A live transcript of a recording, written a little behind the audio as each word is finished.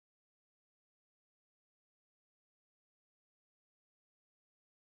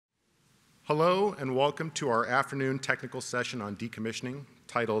Hello and welcome to our afternoon technical session on decommissioning,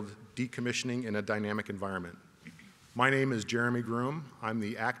 titled Decommissioning in a Dynamic Environment. My name is Jeremy Groom. I'm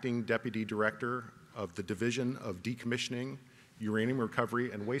the Acting Deputy Director of the Division of Decommissioning, Uranium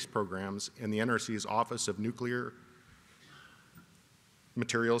Recovery and Waste Programs in the NRC's Office of Nuclear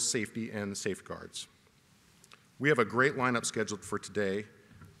Materials Safety and Safeguards. We have a great lineup scheduled for today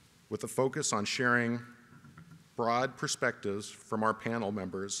with a focus on sharing broad perspectives from our panel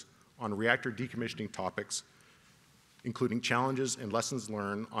members on reactor decommissioning topics, including challenges and lessons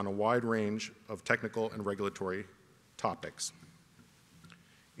learned on a wide range of technical and regulatory topics.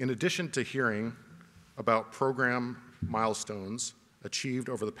 In addition to hearing about program milestones achieved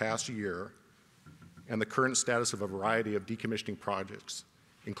over the past year and the current status of a variety of decommissioning projects,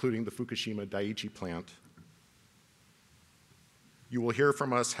 including the Fukushima Daichi plant, you will hear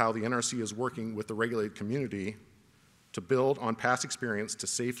from us how the NRC is working with the regulated community to build on past experience to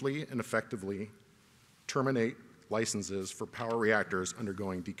safely and effectively terminate licenses for power reactors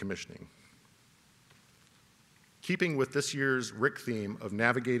undergoing decommissioning. Keeping with this year's RIC theme of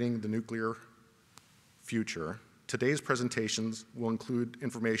navigating the nuclear future, today's presentations will include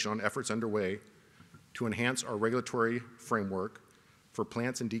information on efforts underway to enhance our regulatory framework for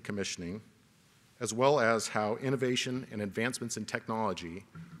plants in decommissioning, as well as how innovation and advancements in technology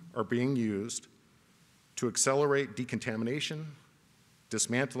are being used to accelerate decontamination,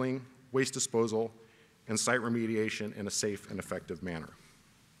 dismantling, waste disposal, and site remediation in a safe and effective manner.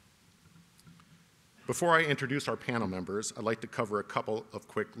 Before I introduce our panel members, I'd like to cover a couple of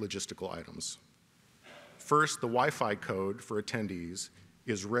quick logistical items. First, the Wi-Fi code for attendees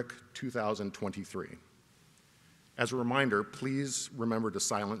is RIC 2023. As a reminder, please remember to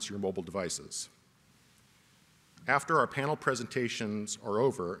silence your mobile devices. After our panel presentations are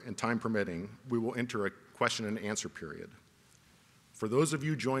over, and time permitting, we will enter a question and answer period. For those of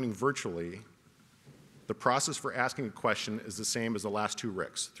you joining virtually, the process for asking a question is the same as the last two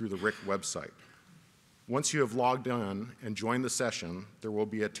RICs, through the RIC website. Once you have logged on and joined the session, there will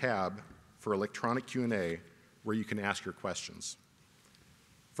be a tab for electronic Q&A where you can ask your questions.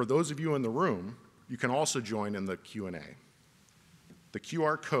 For those of you in the room, you can also join in the Q&A. The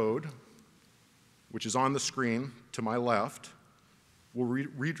QR code, which is on the screen to my left, will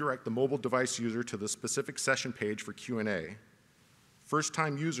redirect the mobile device user to the specific session page for Q&A.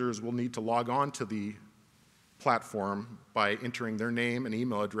 First-time users will need to log on to the platform by entering their name and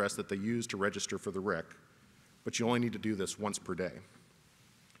email address that they use to register for the RIC, but you only need to do this once per day.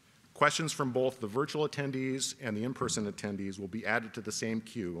 Questions from both the virtual attendees and the in-person attendees will be added to the same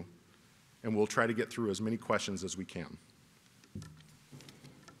queue, and we'll try to get through as many questions as we can.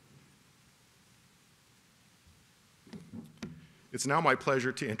 It's now my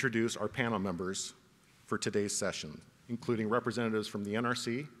pleasure to introduce our panel members for today's session, including representatives from the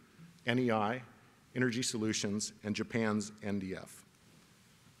NRC, NEI, EnergySolutions, and Japan's NDF.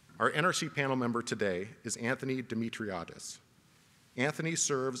 Our NRC panel member today is Anthony Dimitriadis. Anthony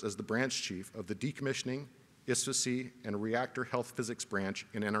serves as the branch chief of the Decommissioning, ISFSI, and Reactor Health Physics branch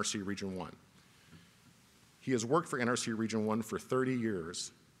in NRC Region 1. He has worked for NRC Region 1 for 30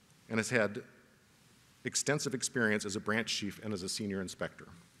 years and has had extensive experience as a branch chief and as a senior inspector.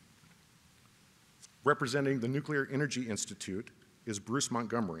 Representing the Nuclear Energy Institute is Bruce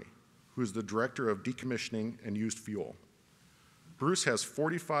Montgomery, who is the Director of Decommissioning and Used Fuel. Bruce has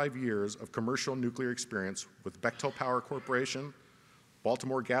 45 years of commercial nuclear experience with Bechtel Power Corporation,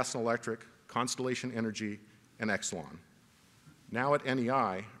 Baltimore Gas and Electric, Constellation Energy, and Exelon. Now at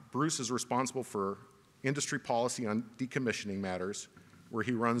NEI, Bruce is responsible for industry policy on decommissioning matters, where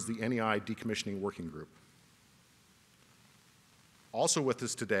he runs the NEI Decommissioning Working Group. Also with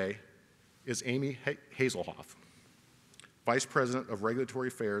us today is Amy Hazelhoff, Vice President of Regulatory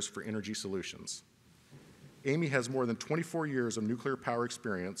Affairs for EnergySolutions. Amy has more than 24 years of nuclear power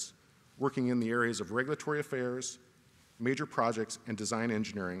experience working in the areas of regulatory affairs, major projects, and design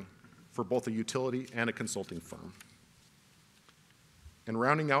engineering for both a utility and a consulting firm. And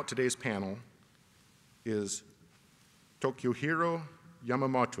rounding out today's panel is Tokuhiro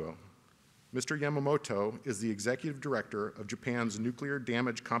Yamamoto. Mr. Yamamoto is the Executive Director of Japan's Nuclear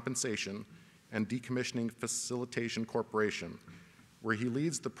Damage Compensation and Decommissioning Facilitation Corporation, where he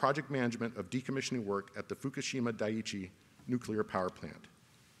leads the project management of decommissioning work at the Fukushima Daichi nuclear power plant.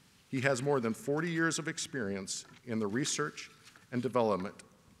 He has more than 40 years of experience in the research and development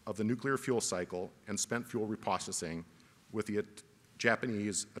of the nuclear fuel cycle and spent fuel reprocessing with the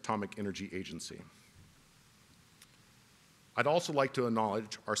Japanese Atomic Energy Agency. I'd also like to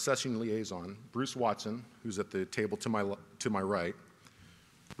acknowledge our session liaison, Bruce Watson, who's at the table to my right.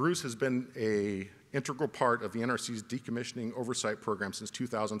 Bruce has been an integral part of the NRC's decommissioning oversight program since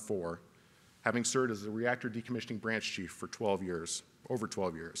 2004 having served as the Reactor Decommissioning Branch Chief for 12 years, over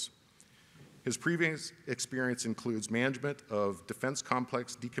 12 years. His previous experience includes management of defense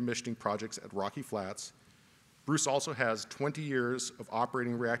complex decommissioning projects at Rocky Flats. Bruce also has 20 years of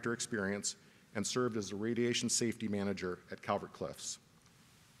operating reactor experience and served as the radiation safety manager at Calvert Cliffs.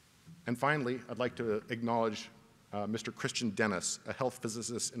 And finally, I'd like to acknowledge Mr. Christian Dennis, a health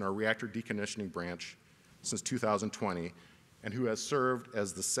physicist in our reactor decommissioning branch since 2020, and who has served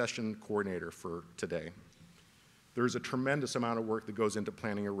as the session coordinator for today. There's a tremendous amount of work that goes into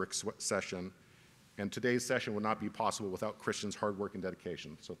planning a RIC session, and today's session would not be possible without Christian's hard work and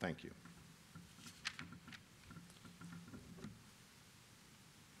dedication, so thank you.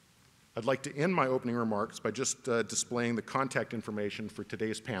 I'd like to end my opening remarks by just displaying the contact information for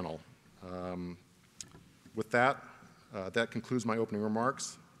today's panel. With that, that concludes my opening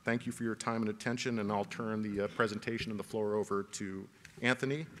remarks. Thank you for your time and attention, and I'll turn the presentation and the floor over to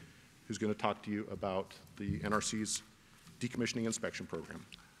Anthony, who's going to talk to you about the NRC's decommissioning inspection program.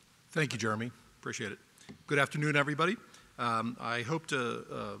 Thank you, Jeremy. Appreciate it. Good afternoon, everybody. I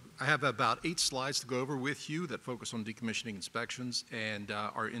have about 8 slides to go over with you that focus on decommissioning inspections and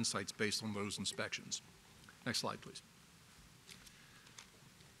our insights based on those inspections. Next slide, please.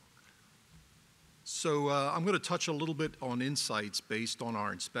 So I'm going to touch a little bit on insights based on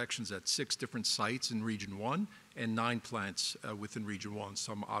our inspections at 6 different sites in Region 1 and 9 plants within Region 1.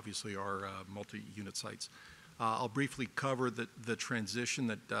 Some obviously are multi-unit sites. I'll briefly cover the transition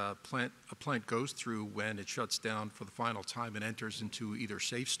that a plant goes through when it shuts down for the final time and enters into either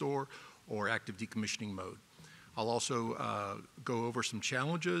safe store or active decommissioning mode. I'll also go over some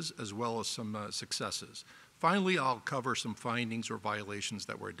challenges as well as some successes. Finally, I'll cover some findings or violations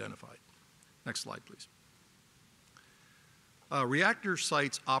that were identified. Next slide, please. Reactor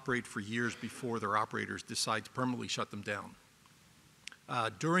sites operate for years before their operators decide to permanently shut them down.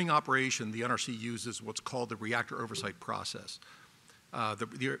 During operation, the NRC uses what's called the Reactor Oversight Process,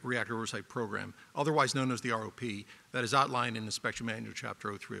 the Reactor Oversight Program, otherwise known as the ROP, that is outlined in Inspection Manual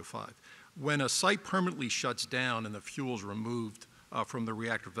Chapter 0305. When a site permanently shuts down and the fuel is removed from the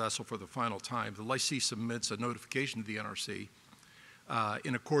reactor vessel for the final time, the licensee submits a notification to the NRC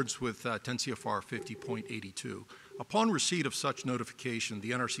in accordance with 10 CFR 50.82. Upon receipt of such notification,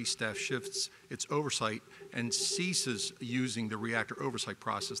 the NRC staff shifts its oversight and ceases using the reactor oversight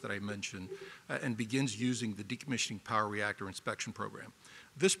process that I mentioned and begins using the Decommissioning Power Reactor Inspection Program.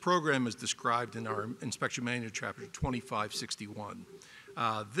 This program is described in our Inspection Manual Chapter 2561.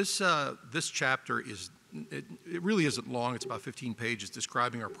 This chapter it really isn't long. It's about 15 pages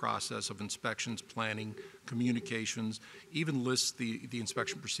describing our process of inspections, planning, communications, even lists the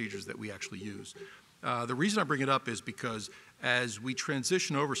inspection procedures that we actually use. The reason I bring it up is because as we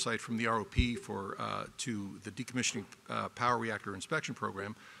transition oversight from the ROP to the Decommissioning Power Reactor Inspection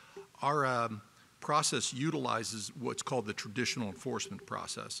Program, our process utilizes what's called the traditional enforcement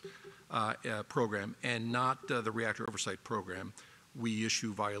process program and not the Reactor Oversight Program. We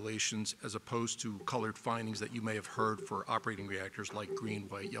issue violations as opposed to colored findings that you may have heard for operating reactors like green,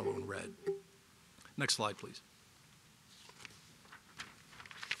 white, yellow, and red. Next slide, please.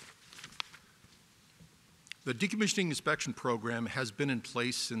 The Decommissioning Inspection Program has been in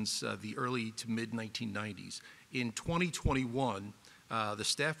place since the early to mid-1990s. In 2021, the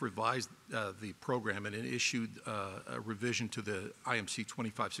staff revised the program and it issued a revision to the IMC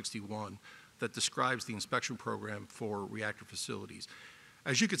 2561 that describes the inspection program for reactor facilities.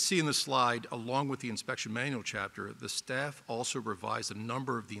 As you can see in the slide, along with the inspection manual chapter, the staff also revised a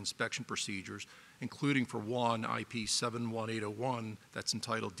number of the inspection procedures, including for one IP 71801 that's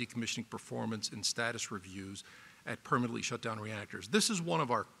entitled Decommissioning Performance and Status Reviews at Permanently Shut Down Reactors. This is one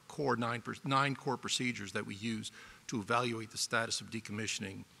of our core nine core procedures that we use to evaluate the status of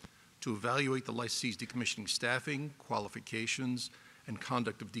decommissioning, to evaluate the licensee's decommissioning staffing, qualifications, and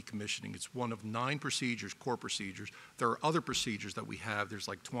conduct of decommissioning. It's one of 9 procedures, core procedures. There are other procedures that we have. There's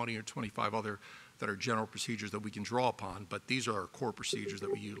like 20 or 25 other that are general procedures that we can draw upon, but these are our core procedures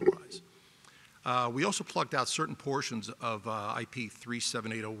that we utilize. We also plucked out certain portions of IP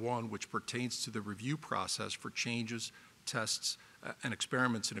 37801, which pertains to the review process for changes, tests, and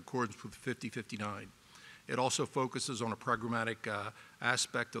experiments in accordance with 5059. It also focuses on a programmatic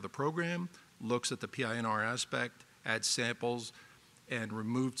aspect of the program, looks at the PINR aspect, adds samples, and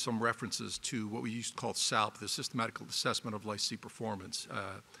removed some references to what we used to call SALP, the Systematic Assessment of Licensee Performance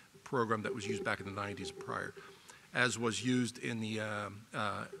program that was used back in the 90s and prior, as was used in the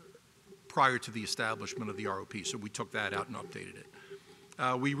prior to the establishment of the ROP. So we took that out and updated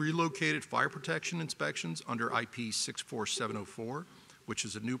it. We relocated fire protection inspections under IP 64704, which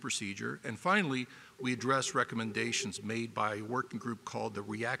is a new procedure. And finally, we address recommendations made by a working group called the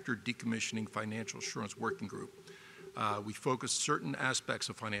Reactor Decommissioning Financial Assurance Working Group. We focus certain aspects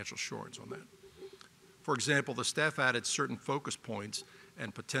of financial assurance on that. For example, the staff added certain focus points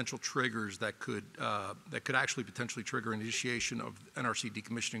and potential triggers that could actually potentially trigger initiation of NRC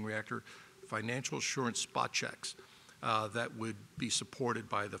decommissioning reactor financial assurance spot checks that would be supported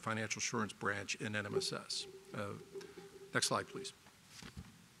by the financial assurance branch in NMSS. Next slide, please.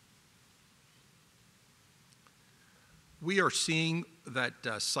 We are seeing that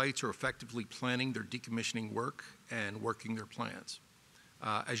sites are effectively planning their decommissioning work and working their plans.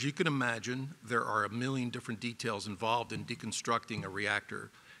 As you can imagine, there are a million different details involved in deconstructing a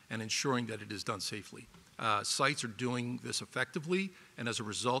reactor and ensuring that it is done safely. Sites are doing this effectively, and as a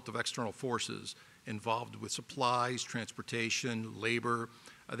result of external forces involved with supplies, transportation, labor,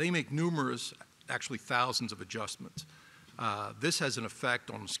 they make numerous, actually thousands of adjustments. This has an effect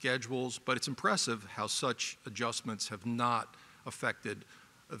on schedules, but it's impressive how such adjustments have not affected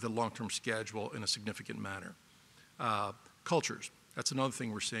the long-term schedule in a significant manner. Cultures. That's another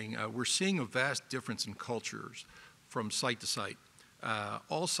thing we're seeing. We're seeing a vast difference in cultures from site to site.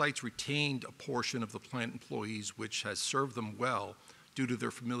 All sites retained a portion of the plant employees, which has served them well due to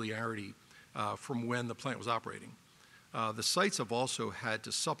their familiarity from when the plant was operating. The sites have also had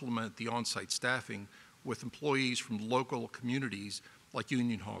to supplement the on-site staffing with employees from local communities like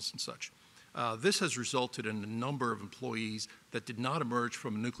union halls and such. This has resulted in a number of employees that did not emerge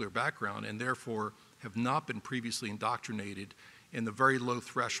from a nuclear background and therefore have not been previously indoctrinated in the very low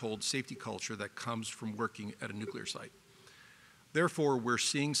threshold safety culture that comes from working at a nuclear site. Therefore, we're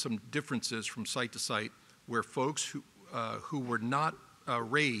seeing some differences from site to site where folks who were not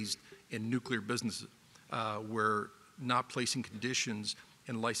raised in nuclear businesses were not placing conditions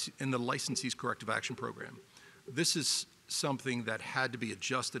in the licensee's corrective action program. This is something that had to be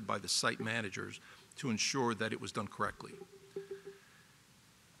adjusted by the site managers to ensure that it was done correctly.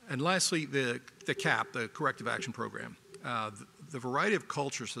 And lastly, the CAP, the corrective action program. The variety of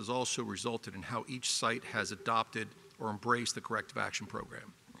cultures has also resulted in how each site has adopted or embraced the corrective action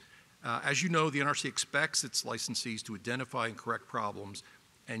program. As you know, the NRC expects its licensees to identify and correct problems,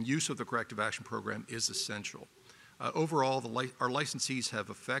 and use of the corrective action program is essential. Overall, our licensees have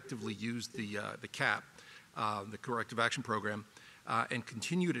effectively used the CAP, the corrective action program, and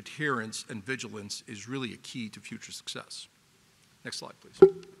continued adherence and vigilance is really a key to future success. Next slide, please.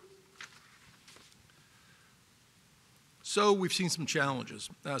 So we've seen some challenges.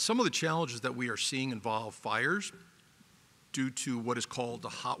 Some of the challenges that we are seeing involve fires due to what is called the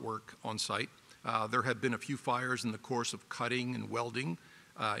hot work on site. There have been a few fires in the course of cutting and welding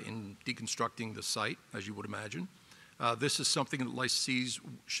in deconstructing the site, as you would imagine. This is something that licensees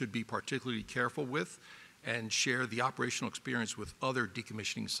should be particularly careful with and share the operational experience with other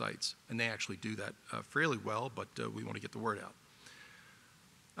decommissioning sites. And they actually do that fairly well, but we want to get the word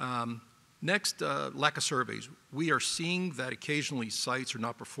out. Next, lack of surveys. We are seeing that occasionally sites are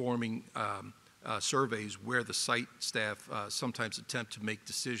not performing surveys where the site staff sometimes attempt to make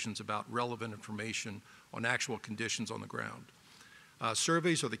decisions about relevant information on actual conditions on the ground.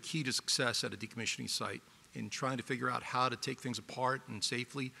 Surveys are the key to success at a decommissioning site in trying to figure out how to take things apart and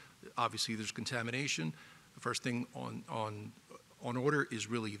safely. Obviously, there's contamination. The first thing on order is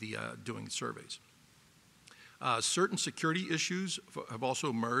really doing the surveys. Certain security issues have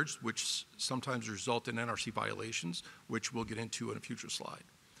also emerged, which sometimes result in NRC violations, which we'll get into in a future slide.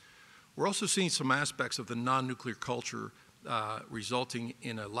 We're also seeing some aspects of the non-nuclear culture resulting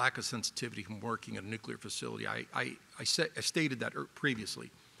in a lack of sensitivity from working at a nuclear facility. I stated that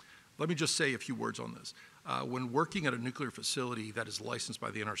previously. Let me just say a few words on this. When working at a nuclear facility that is licensed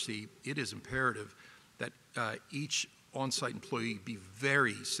by the NRC, it is imperative that each on-site employee be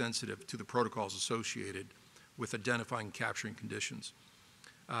very sensitive to the protocols associated with identifying and capturing conditions.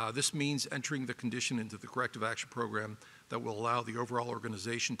 This means entering the condition into the corrective action program that will allow the overall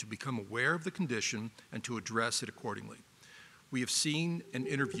organization to become aware of the condition and to address it accordingly. We have seen and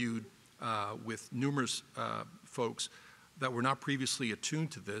interviewed with numerous folks that were not previously attuned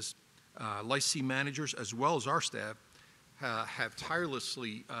to this. Licensee managers, as well as our staff, have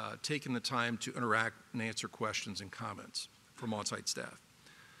tirelessly taken the time to interact and answer questions and comments from on-site staff.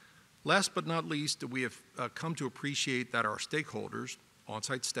 Last but not least, we have come to appreciate that our stakeholders,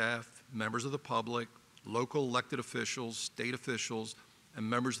 on-site staff, members of the public, local elected officials, state officials, and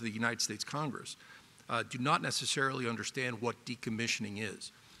members of the United States Congress do not necessarily understand what decommissioning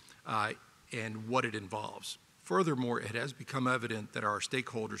is and what it involves. Furthermore, it has become evident that our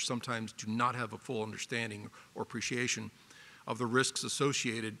stakeholders sometimes do not have a full understanding or appreciation of the risks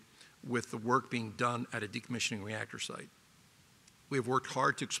associated with the work being done at a decommissioning reactor site. We have worked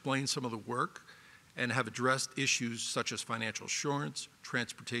hard to explain some of the work and have addressed issues such as financial assurance,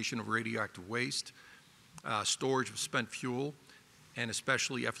 transportation of radioactive waste, storage of spent fuel, and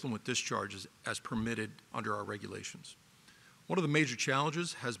especially effluent discharges as permitted under our regulations. One of the major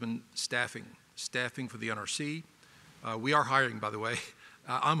challenges has been staffing for the NRC. We are hiring, by the way.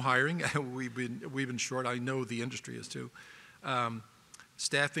 I'm hiring. We've been short. I know the industry is too.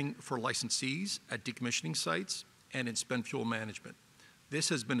 Staffing for licensees at decommissioning sites and in spent fuel management. This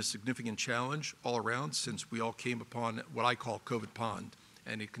has been a significant challenge all around since we all came upon what I call COVID pond,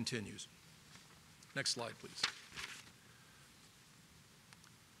 and it continues. Next slide, please.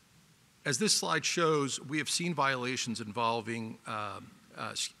 As this slide shows, we have seen violations involving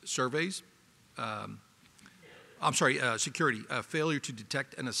surveys, security, failure to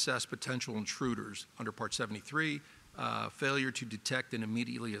detect and assess potential intruders under Part 73, failure to detect and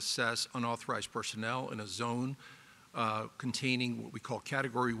immediately assess unauthorized personnel in a zone containing what we call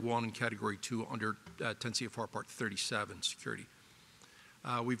Category 1 and Category 2 under 10 CFR Part 37, security.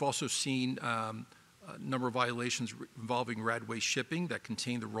 We've also seen a number of violations involving rad waste shipping that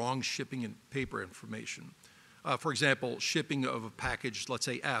contain the wrong shipping and paper information. For example, shipping of a package, let's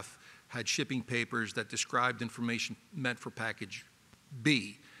say F, had shipping papers that described information meant for package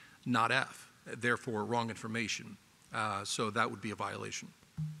B, not F, therefore wrong information. So that would be a violation.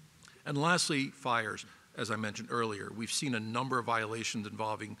 And lastly, fires. As I mentioned earlier, we've seen a number of violations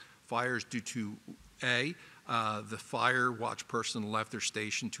involving fires due to A, the fire watch person left their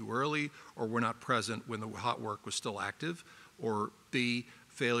station too early or were not present when the hot work was still active, or B,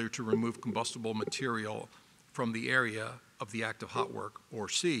 failure to remove combustible material from the area of the active hot work, or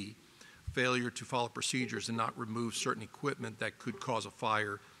C, failure to follow procedures and not remove certain equipment that could cause a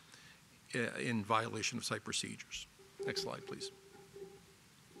fire in violation of site procedures. Next slide, please.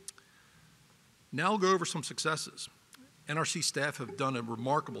 Now I'll go over some successes. NRC staff have done a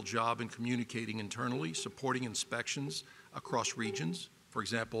remarkable job in communicating internally, supporting inspections across regions. For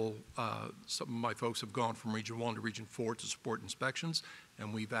example, some of my folks have gone from Region 1 to Region 4 to support inspections,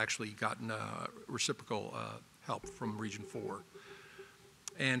 and we've actually gotten reciprocal help from Region 4.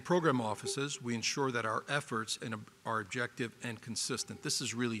 And program offices, we ensure that our efforts are objective and consistent. This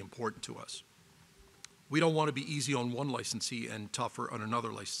is really important to us. We don't want to be easy on one licensee and tougher on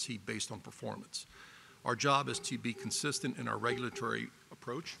another licensee based on performance. Our job is to be consistent in our regulatory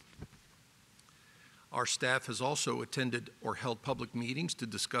approach. Our staff has also attended or held public meetings to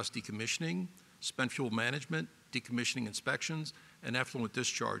discuss decommissioning, spent fuel management, decommissioning inspections, and effluent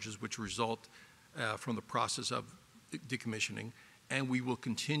discharges which result from the process of decommissioning, and we will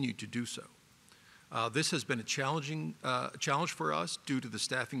continue to do so. This has been a challenge for us due to the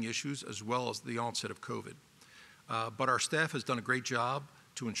staffing issues as well as the onset of COVID. But our staff has done a great job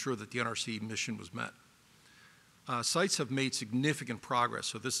to ensure that the NRC mission was met. Sites have made significant progress,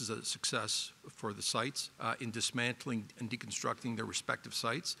 so this is a success for the sites in dismantling and deconstructing their respective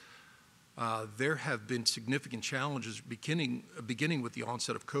sites. There have been significant challenges beginning with the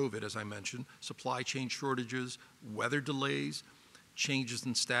onset of COVID, as I mentioned, supply chain shortages, weather delays, changes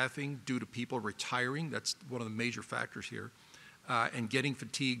in staffing due to people retiring, that's one of the major factors here, and getting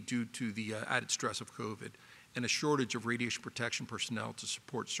fatigued due to the added stress of COVID, and a shortage of radiation protection personnel to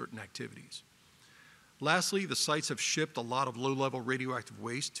support certain activities. Lastly, the sites have shipped a lot of low-level radioactive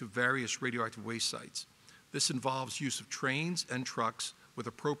waste to various radioactive waste sites. This involves use of trains and trucks with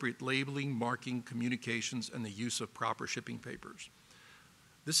appropriate labeling, marking, communications, and the use of proper shipping papers.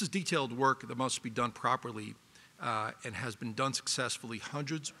 This is detailed work that must be done properly and has been done successfully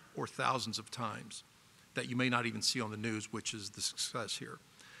hundreds or thousands of times that you may not even see on the news, which is the success here.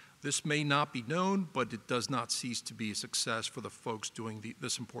 This may not be known, but it does not cease to be a success for the folks doing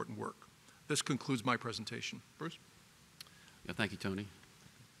this important work. This concludes my presentation. Bruce? Yeah, thank you, Tony.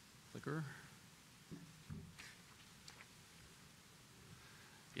 Clicker.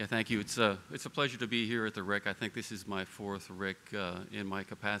 Yeah, thank you. It's a pleasure to be here at the RIC. I think this is my fourth RIC in my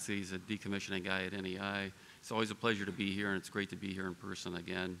capacity as a decommissioning guy at NEI. It's always a pleasure to be here, and it's great to be here in person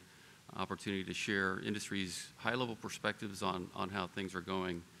again. Opportunity to share industry's high-level perspectives on how things are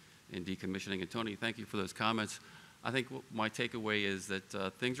going in decommissioning. And Tony, thank you for those comments. I think my takeaway is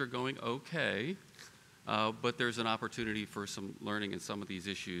that things are going okay, but there's an opportunity for some learning in some of these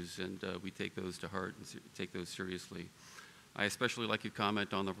issues, and we take those to heart and take those seriously. I especially like your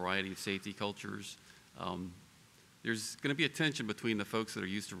comment on the variety of safety cultures. There's going to be a tension between the folks that are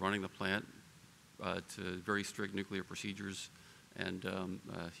used to running the plant to very strict nuclear procedures and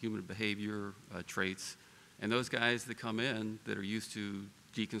human behavior traits, and those guys that come in that are used to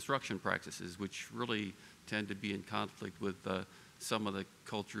deconstruction practices, which really tend to be in conflict with some of the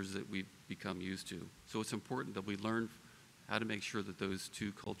cultures that we've become used to. So it's important that we learn how to make sure that those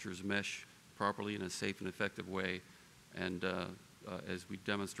two cultures mesh properly in a safe and effective way, and as we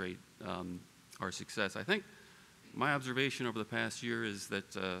demonstrate our success. I think my observation over the past year is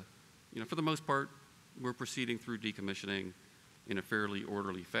that, for the most part, we're proceeding through decommissioning in a fairly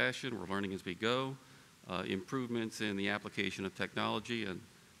orderly fashion. We're learning as we go. Improvements in the application of technology and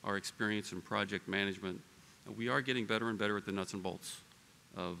our experience in project management. We are getting better and better at the nuts and bolts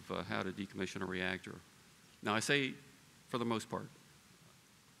of how to decommission a reactor. Now, I say for the most part.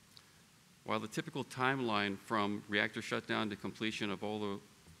 While the typical timeline from reactor shutdown to completion of all the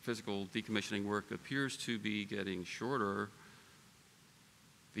physical decommissioning work appears to be getting shorter,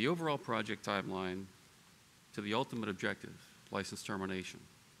 the overall project timeline to the ultimate objective, license termination,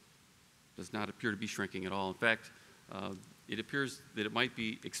 does not appear to be shrinking at all. In fact, it appears that it might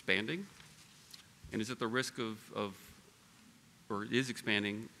be expanding and is at the risk or is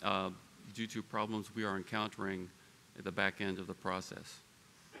expanding due to problems we are encountering at the back end of the process.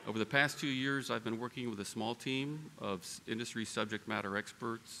 Over the past 2 years, I've been working with a small team of industry subject matter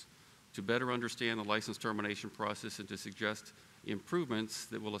experts to better understand the license termination process and to suggest improvements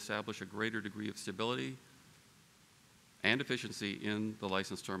that will establish a greater degree of stability and efficiency in the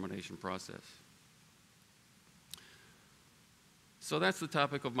license termination process. So that's the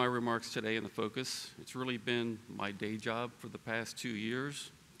topic of my remarks today and the focus. It's really been my day job for the past 2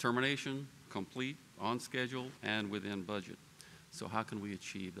 years. Termination, complete, on schedule, and within budget. So how can we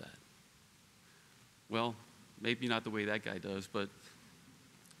achieve that? Well, maybe not the way that guy does, but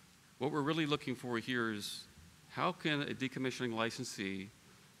what we're really looking for here is how can a decommissioning licensee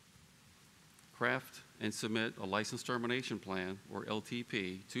craft and submit a license termination plan, or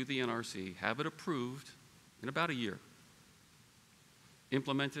LTP, to the NRC, have it approved in about a year,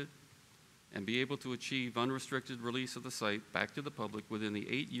 implement it, and be able to achieve unrestricted release of the site back to the public within the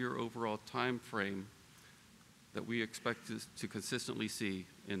 8-year overall time frame that we expect to consistently see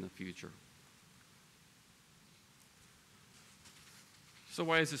in the future. So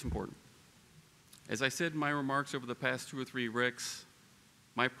why is this important? As I said in my remarks over the past 2 or 3 RICs,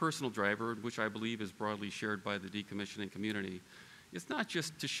 my personal driver, which I believe is broadly shared by the decommissioning community, is not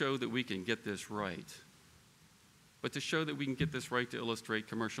just to show that we can get this right, but to show that we can get this right to illustrate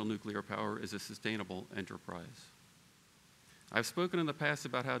commercial nuclear power as a sustainable enterprise. I've spoken in the past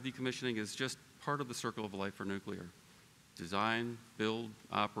about how decommissioning is just part of the circle of life for nuclear. Design, build,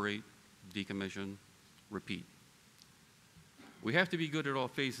 operate, decommission, repeat. We have to be good at all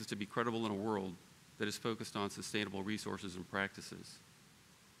phases to be credible in a world that is focused on sustainable resources and practices.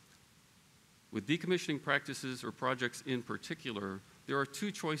 With decommissioning practices or projects in particular, there are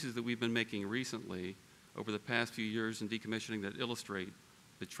 2 choices that we've been making recently over the past few years in decommissioning that illustrate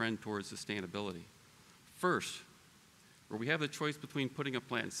the trend towards sustainability. First, where we have the choice between putting a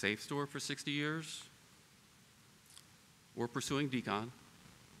plant in safe store for 60 years or pursuing decon,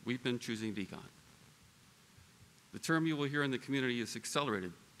 we've been choosing decon. The term you will hear in the community is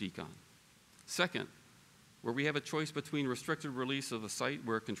accelerated decon. Second, where we have a choice between restricted release of a site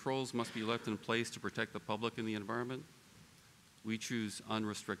where controls must be left in place to protect the public and the environment, we choose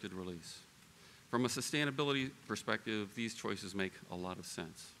unrestricted release. From a sustainability perspective, these choices make a lot of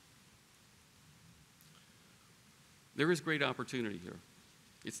sense. There is great opportunity here.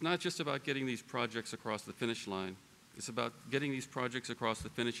 It's not just about getting these projects across the finish line. It's about getting these projects across the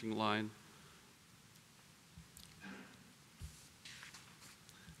finishing line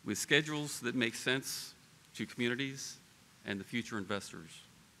with schedules that make sense to communities and the future investors,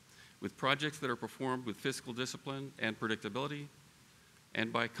 with projects that are performed with fiscal discipline and predictability,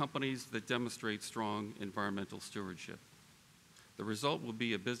 and by companies that demonstrate strong environmental stewardship. The result will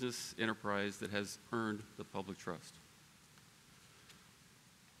be a business enterprise that has earned the public trust.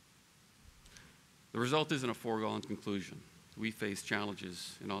 The result isn't a foregone conclusion. We face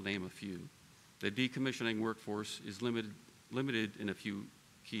challenges, and I'll name a few. The decommissioning workforce is limited in a few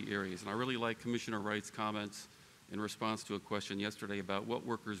key areas, and I really like Commissioner Wright's comments in response to a question yesterday about what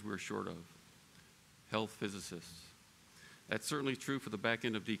workers we're short of. Health physicists. That's certainly true for the back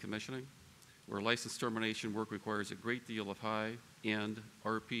end of decommissioning, where license termination work requires a great deal of high-end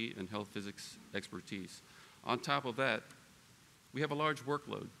RP and health physics expertise. On top of that, we have a large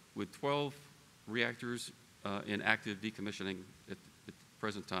workload with 12 reactors in active decommissioning at the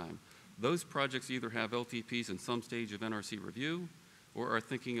present time. Those projects either have LTPs in some stage of NRC review or are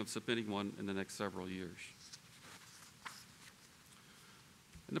thinking of submitting one in the next several years.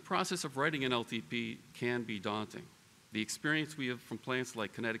 And the process of writing an LTP can be daunting. The experience we have from plants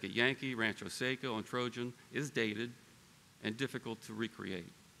like Connecticut Yankee, Rancho Seco, and Trojan is dated and difficult to recreate.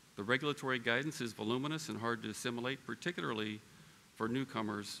 The regulatory guidance is voluminous and hard to assimilate, particularly for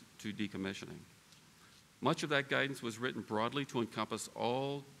newcomers to decommissioning. Much of that guidance was written broadly to encompass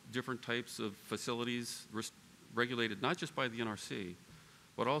all different types of facilities regulated not just by the NRC,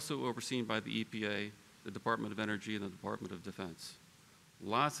 but also overseen by the EPA, the Department of Energy, and the Department of Defense.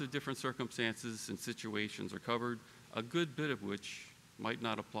 Lots of different circumstances and situations are covered, a good bit of which might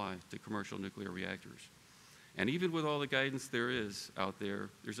not apply to commercial nuclear reactors. And even with all the guidance there is out there,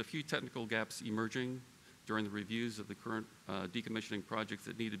 there's a few technical gaps emerging during the reviews of the current decommissioning projects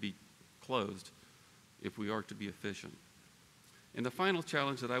that need to be closed if we are to be efficient. And the final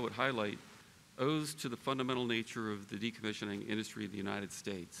challenge that I would highlight owes to the fundamental nature of the decommissioning industry in the United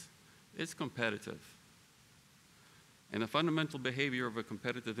States. It's competitive. And the fundamental behavior of a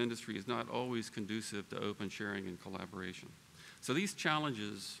competitive industry is not always conducive to open sharing and collaboration. So these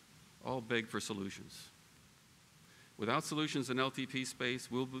challenges all beg for solutions. Without solutions in LTP space,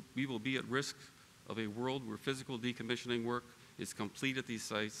 we will be at risk of a world where physical decommissioning work is complete at these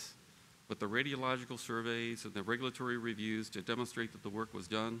sites, but the radiological surveys and the regulatory reviews to demonstrate that the work was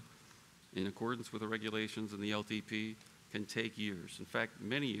done in accordance with the regulations in the LTP can take years. In fact,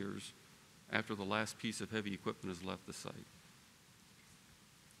 many years after the last piece of heavy equipment has left the site.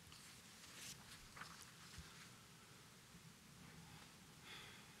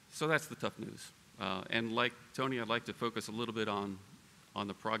 So that's the tough news. And like Tony, I'd like to focus a little bit on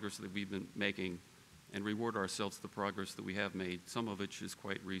the progress that we've been making and reward ourselves the progress that we have made, some of which is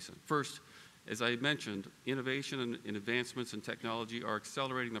quite recent. First, as I mentioned, innovation and advancements in technology are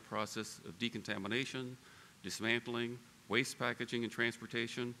accelerating the process of decontamination, dismantling, waste packaging and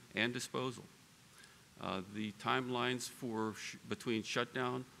transportation, and disposal. The timelines between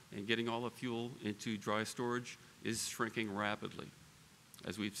shutdown and getting all the fuel into dry storage is shrinking rapidly,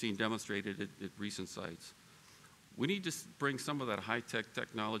 as we've seen demonstrated at recent sites. We need to bring some of that high-tech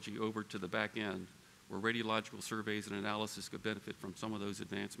technology over to the back end, where radiological surveys and analysis could benefit from some of those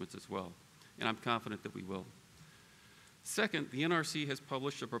advancements as well. And I'm confident that we will. Second, the NRC has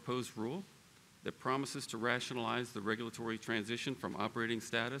published a proposed rule that promises to rationalize the regulatory transition from operating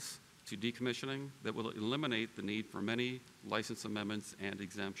status to decommissioning that will eliminate the need for many license amendments and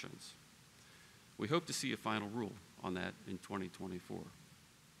exemptions. We hope to see a final rule on that in 2024.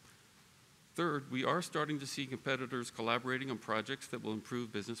 Third, we are starting to see competitors collaborating on projects that will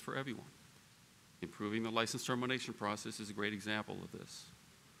improve business for everyone. Improving the license termination process is a great example of this.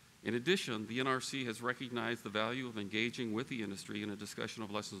 In addition, the NRC has recognized the value of engaging with the industry in a discussion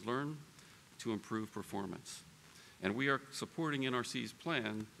of lessons learned to improve performance. And we are supporting NRC's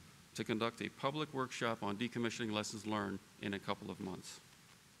plan to conduct a public workshop on decommissioning lessons learned in a couple of months.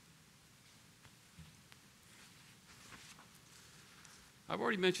 I've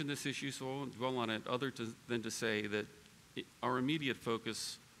already mentioned this issue, so I won't dwell on it other than to say that our immediate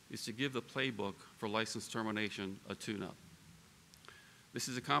focus is to give the playbook for license termination a tune-up. This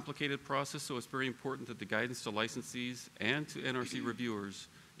is a complicated process, so it's very important that the guidance to licensees and to NRC reviewers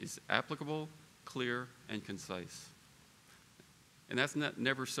is applicable, clear, and concise. And that's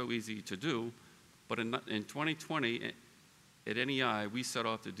never so easy to do, but in 2020 at NEI, we set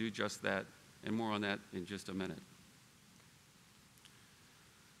off to do just that, and more on that in just a minute.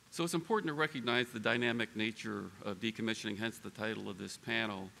 So it's important to recognize the dynamic nature of decommissioning, hence the title of this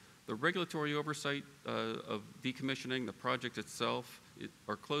panel. The regulatory oversight of decommissioning, the project itself,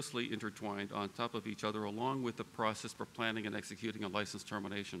 are closely intertwined on top of each other, along with the process for planning and executing a license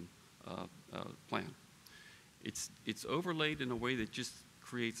termination plan. It's overlaid in a way that just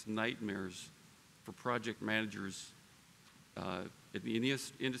creates nightmares for project managers in the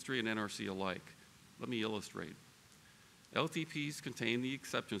industry and NRC alike. Let me illustrate. LTPs contain the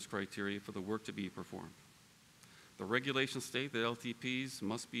acceptance criteria for the work to be performed. The regulations state that LTPs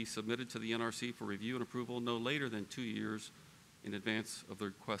must be submitted to the NRC for review and approval no later than 2 years in advance of the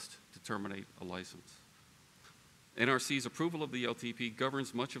request to terminate a license. NRC's approval of the LTP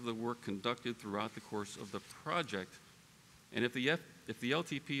governs much of the work conducted throughout the course of the project. And if the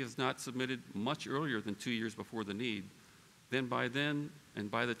LTP is not submitted much earlier than 2 years before the need, then by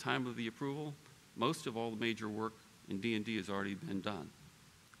the time of the approval, most of all the major work in D&D has already been done,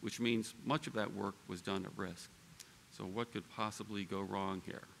 which means much of that work was done at risk. So what could possibly go wrong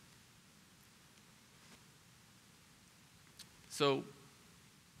here? So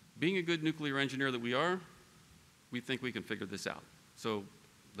being a good nuclear engineer that we are, we think we can figure this out. So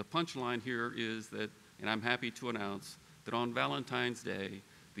the punchline here is that, and I'm happy to announce, that on Valentine's Day,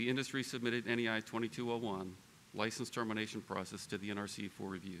 the industry submitted NEI 2201 license termination process to the NRC for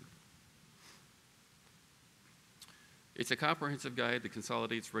review. It's a comprehensive guide that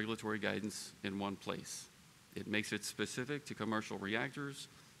consolidates regulatory guidance in one place. It makes it specific to commercial reactors.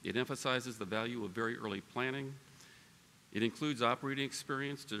 It emphasizes the value of very early planning. It includes operating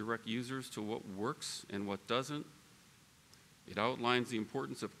experience to direct users to what works and what doesn't. It outlines the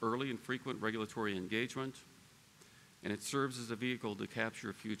importance of early and frequent regulatory engagement, and it serves as a vehicle to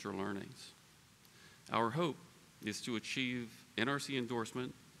capture future learnings. Our hope is to achieve NRC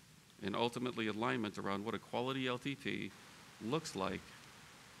endorsement and ultimately alignment around what a quality LTP looks like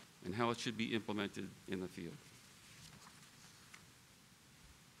and how it should be implemented in the field.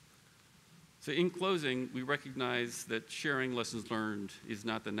 So in closing, we recognize that sharing lessons learned is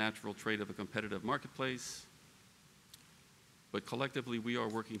not the natural trait of a competitive marketplace, but collectively we are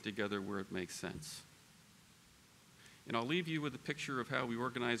working together where it makes sense. And I'll leave you with a picture of how we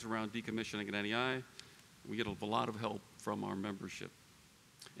organize around decommissioning at NEI. We get a lot of help from our membership.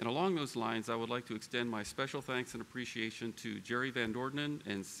 And along those lines, I would like to extend my special thanks and appreciation to Jerry Van Dordenen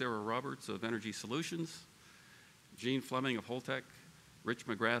and Sarah Roberts of EnergySolutions, Gene Fleming of Holtec, Rich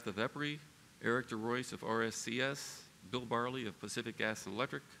McGrath of EPRI, Eric DeRoyce of RSCS, Bill Barley of Pacific Gas and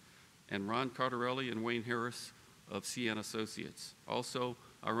Electric, and Ron Cardarelli and Wayne Harris of CN Associates. Also,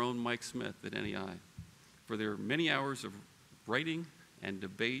 our own Mike Smith at NEI, for their many hours of writing and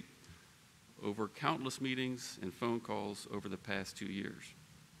debate over countless meetings and phone calls over the past 2 years.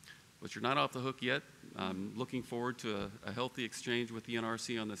 But you're not off the hook yet. I'm looking forward to a healthy exchange with the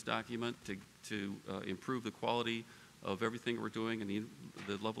NRC on this document to improve the quality of everything we're doing and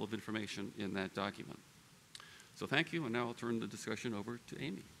the level of information in that document. So thank you, and now I'll turn the discussion over to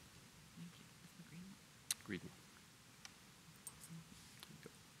Amy. Thank you. Greenman.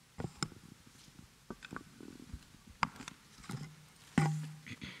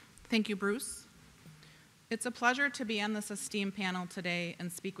 Thank you, Bruce. It's a pleasure to be on this esteemed panel today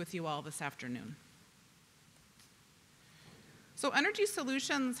and speak with you all this afternoon. So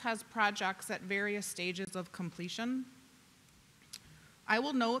EnergySolutions has projects at various stages of completion. I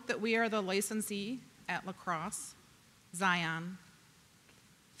will note that we are the licensee at La Crosse, Zion,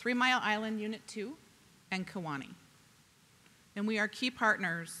 3 Mile Island Unit 2, and Kewaunee. And we are key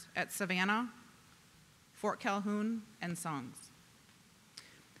partners at Savannah, Fort Calhoun, and Songs.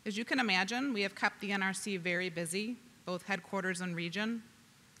 As you can imagine, we have kept the NRC very busy, both headquarters and region.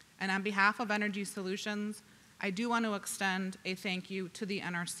 And on behalf of EnergySolutions, I do want to extend a thank you to the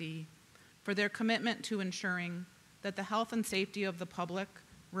NRC for their commitment to ensuring that the health and safety of the public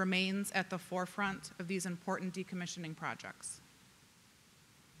remains at the forefront of these important decommissioning projects.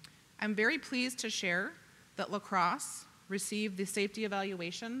 I'm very pleased to share that La Crosse received the safety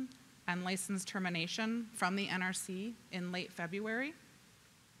evaluation and license termination from the NRC in late February.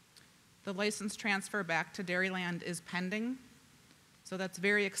 The license transfer back to Dairyland is pending, so that's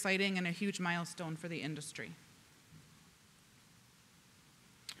very exciting and a huge milestone for the industry.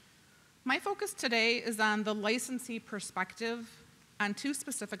 My focus today is on the licensee perspective on 2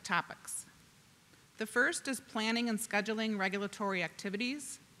 specific topics. The first is planning and scheduling regulatory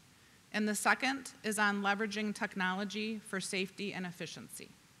activities, and the second is on leveraging technology for safety and efficiency.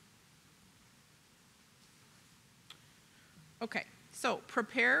 Okay. So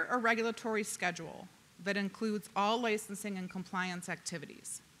prepare a regulatory schedule that includes all licensing and compliance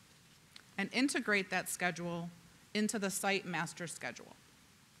activities and integrate that schedule into the site master schedule.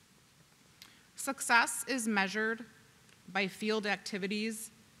 Success is measured by field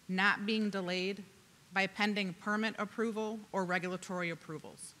activities not being delayed by pending permit approval or regulatory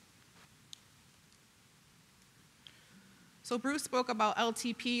approvals. So Bruce spoke about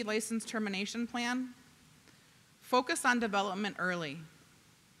LTP license termination plan. Focus on development early.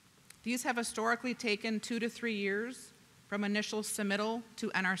 These have historically taken 2 to 3 years from initial submittal to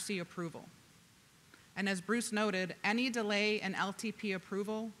NRC approval. And as Bruce noted, any delay in LTP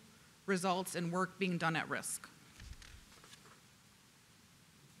approval results in work being done at risk.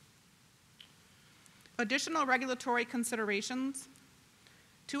 Additional regulatory considerations.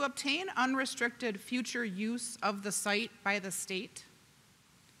 To obtain unrestricted future use of the site by the state,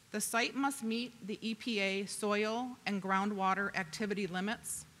 the site must meet the EPA soil and groundwater activity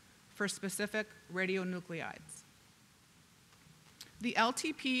limits for specific radionuclides. The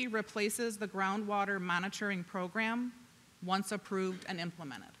LTP replaces the groundwater monitoring program once approved and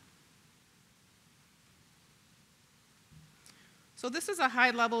implemented. So this is a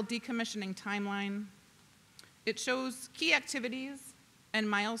high-level decommissioning timeline. It shows key activities and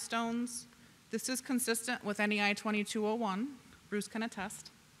milestones. This is consistent with NEI 2201. Bruce can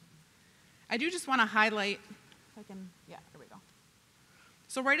attest. I do just want to highlight, if I can, yeah, there we go.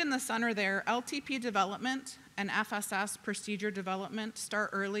 So right in the center there, LTP development and FSS procedure development start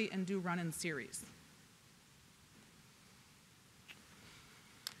early and do run in series.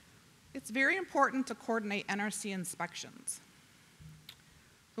 It's very important to coordinate NRC inspections.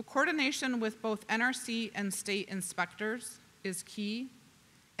 So coordination with both NRC and state inspectors is key,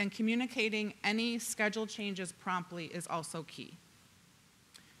 and communicating any schedule changes promptly is also key.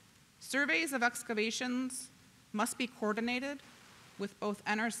 Surveys of excavations must be coordinated with both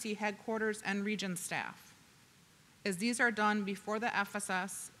NRC headquarters and region staff, as these are done before the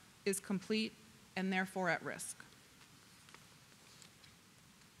FSS is complete and therefore at risk.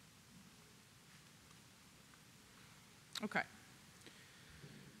 Okay.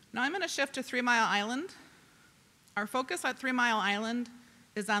 Now I'm going to shift to 3 Mile Island. Our focus at 3 Mile Island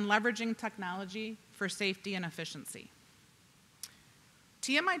is on leveraging technology for safety and efficiency.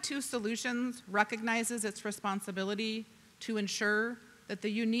 TMI2 Solutions recognizes its responsibility to ensure that the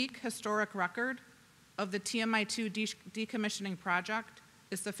unique historic record of the TMI2 decommissioning project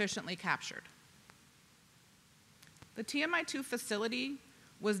is sufficiently captured. The TMI2 facility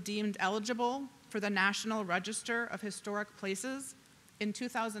was deemed eligible for the National Register of Historic Places in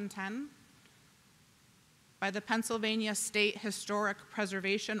 2010 by the Pennsylvania State Historic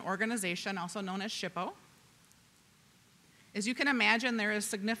Preservation Organization, also known as SHPO. As you can imagine, there is a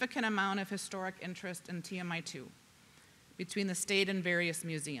significant amount of historic interest in TMI2 between the state and various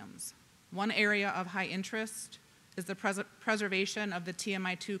museums. One area of high interest is the preservation of the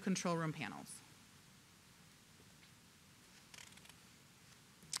TMI2 control room panels.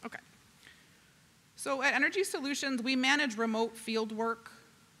 Okay. So at EnergySolutions, we manage remote field work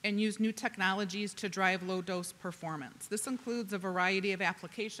and use new technologies to drive low-dose performance. This includes a variety of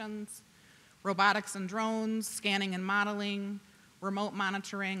applications: robotics and drones, scanning and modeling, remote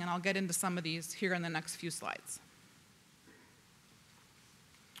monitoring, and I'll get into some of these here in the next few slides.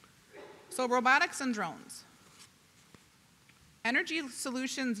 So robotics and drones.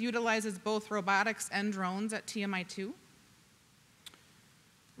 EnergySolutions utilizes both robotics and drones at TMI2.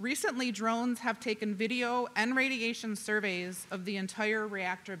 Recently, drones have taken video and radiation surveys of the entire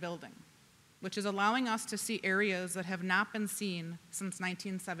reactor building, which is allowing us to see areas that have not been seen since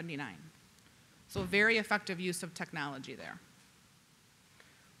 1979. So very effective use of technology there.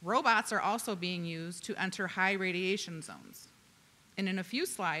 Robots are also being used to enter high radiation zones. And in a few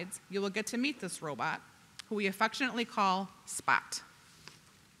slides, you will get to meet this robot, who we affectionately call Spot.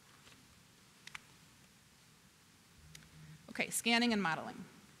 Okay, scanning and modeling.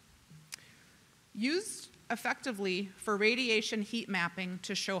 Used effectively for radiation heat mapping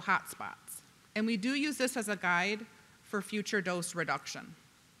to show hotspots. And we do use this as a guide for future dose reduction.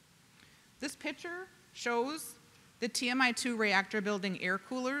 This picture shows the TMI2 reactor building air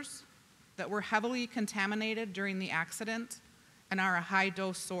coolers that were heavily contaminated during the accident and are a high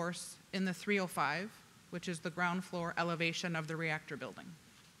dose source in the 305, which is the ground floor elevation of the reactor building.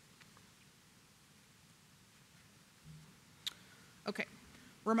 Okay,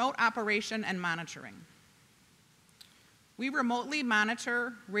 remote operation and monitoring. We remotely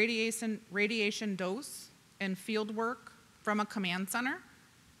monitor radiation dose and field work from a command center.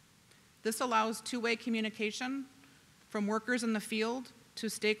 This allows two-way communication from workers in the field to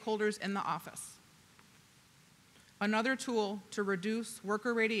stakeholders in the office. Another tool to reduce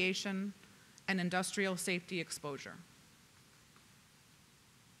worker radiation and industrial safety exposure.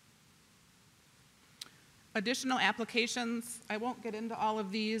 Additional applications, I won't get into all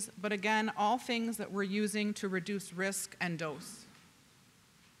of these, but again, all things that we're using to reduce risk and dose.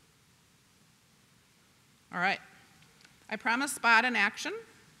 All right, I promised Spot in action.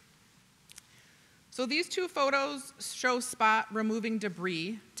 So these two photos show Spot removing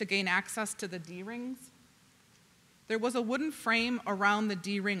debris to gain access to the D-rings. There was a wooden frame around the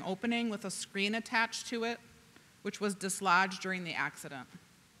D-ring opening with a screen attached to it, which was dislodged during the accident.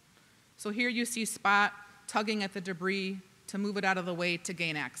 So here you see Spot tugging at the debris to move it out of the way to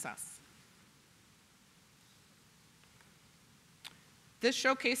gain access. This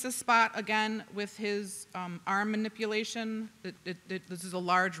showcases Spot again with his arm manipulation. This is a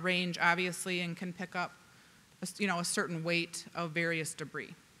large range, obviously, and can pick up a certain weight of various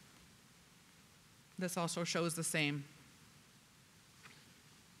debris. This also shows the same.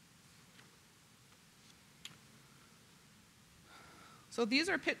 So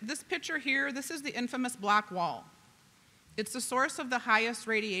this picture here, this is the infamous block wall. It's the source of the highest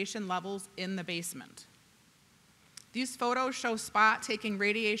radiation levels in the basement. These photos show Spot taking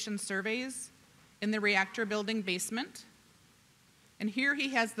radiation surveys in the reactor building basement. And here he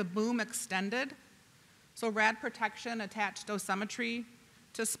has the boom extended, so rad protection attached dosimetry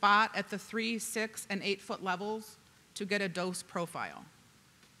to Spot at the 3, 6, and 8-foot levels to get a dose profile.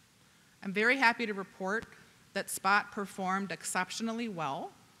 I'm very happy to report that Spot performed exceptionally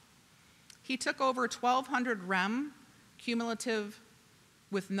well. He took over 1,200 rem cumulative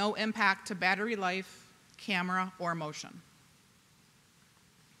with no impact to battery life, camera, or motion.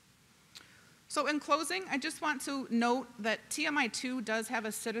 So in closing, I just want to note that TMI2 does have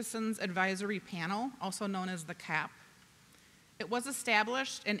a Citizens Advisory Panel, also known as the CAP. It was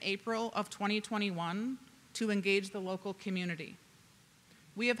established in April of 2021 to engage the local community.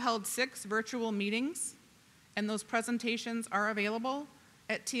 We have held 6 virtual meetings, and those presentations are available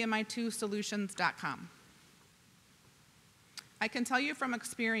at tmi2solutions.com. I can tell you from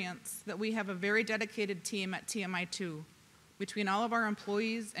experience that we have a very dedicated team at TMI2 between all of our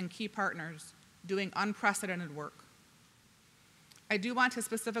employees and key partners doing unprecedented work. I do want to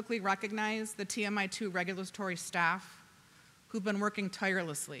specifically recognize the TMI2 regulatory staff who've been working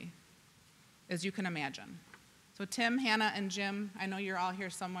tirelessly, as you can imagine. So Tim, Hannah, and Jim, I know you're all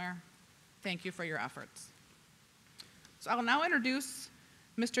here somewhere. Thank you for your efforts. So I'll now introduce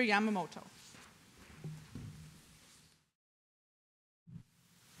Mr. Yamamoto.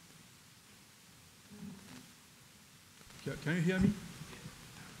 Can you hear me?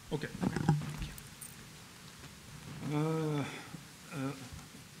 Okay.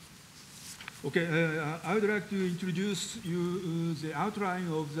 I would like to introduce you the outline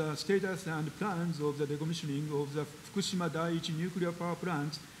of the status and plans of the decommissioning of the Fukushima Daichi nuclear power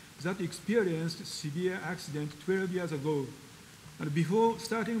plant that experienced severe accident 12 years ago. And before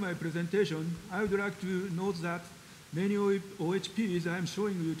starting my presentation, I would like to note that many OHPs I am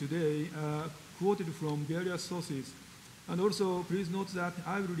showing you today are quoted from various sources. And also, please note that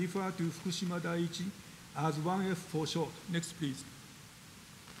I will refer to Fukushima Daiichi as 1F for short. Next, please.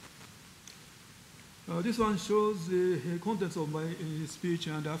 This one shows the contents of my speech,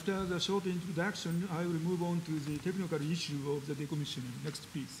 and after the short introduction, I will move on to the technical issue of the decommissioning. Next,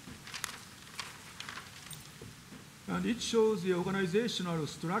 please. And it shows the organizational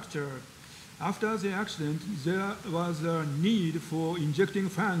structure. After the accident, there was a need for injecting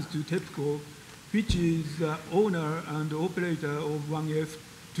funds to TEPCO, which is the owner and operator of 1F,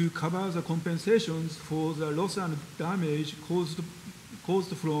 to cover the compensations for the loss and damage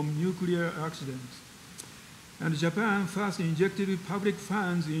caused from nuclear accidents. And Japan first injected public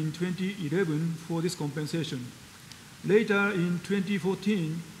funds in 2011 for this compensation. Later, in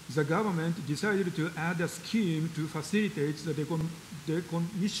 2014, the government decided to add a scheme to facilitate the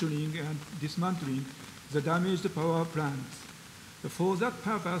decommissioning and dismantling the damaged power plants. For that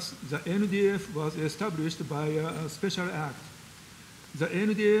purpose, the NDF was established by a special act. The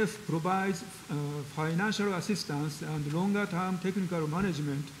NDF provides financial assistance and longer-term technical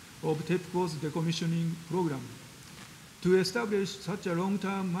management of TEPCO's decommissioning program. To establish such a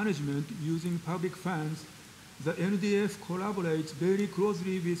long-term management using public funds, the NDF collaborates very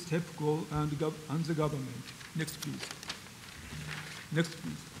closely with TEPCO and the government. Next, please. Next,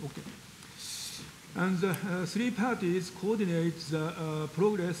 please. Okay. And the 3 parties coordinate the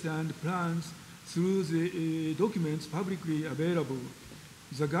progress and plans through the documents publicly available.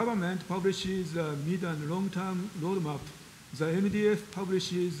 The government publishes a mid- and long-term roadmap. The NDF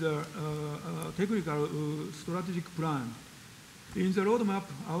publishes a technical strategic plan. In the roadmap,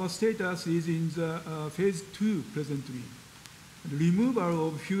 our status is in the phase 2 presently. The removal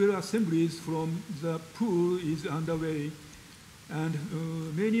of fuel assemblies from the pool is underway, and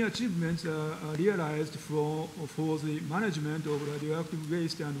many achievements are realized for the management of radioactive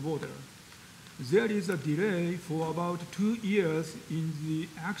waste and water. There is a delay for about 2 years in the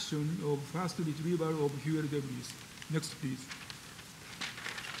action of fast retrieval of fuel debris. Next, please.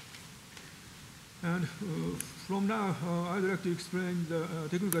 And from now, I'd like to explain the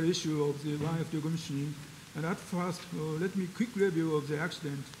technical issue of the 1F decommissioning. And at first, let me quick review of the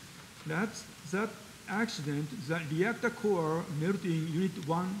accident. That accident, the reactor core melted in unit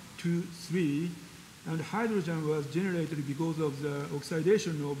 1, 2, 3, and hydrogen was generated because of the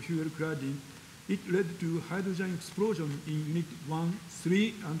oxidation of fuel cladding. It led to hydrogen explosion in unit 1,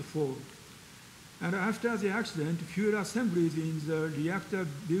 3, and 4. And after the accident, fuel assemblies in the reactor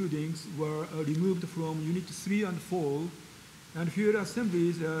buildings were removed from unit 3 and 4, and fuel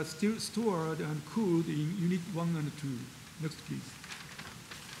assemblies are still stored and cooled in unit 1 and 2. Next, please.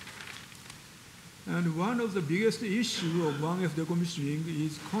 And one of the biggest issues of 1F decommissioning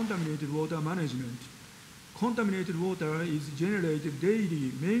is contaminated water management. Contaminated water is generated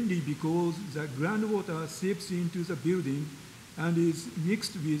daily, mainly because the groundwater seeps into the building and is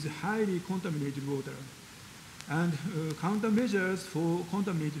mixed with highly contaminated water. And countermeasures for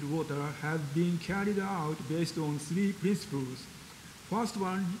contaminated water have been carried out based on 3 principles. First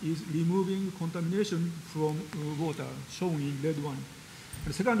one is removing contamination from water, shown in red one.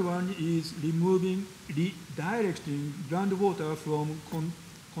 The second one is redirecting groundwater from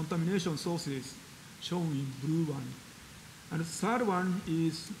contamination sources, shown in blue one. And the third one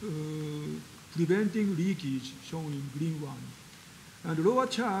is preventing leakage, shown in green one. And the lower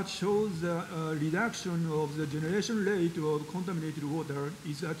chart shows the reduction of the generation rate of contaminated water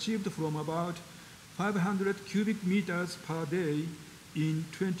is achieved from about 500 cubic meters per day in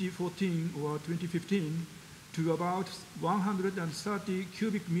 2014 or 2015 to about 130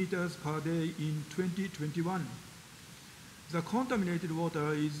 cubic meters per day in 2021. The contaminated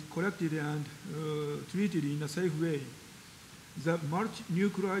water is collected and treated in a safe way. The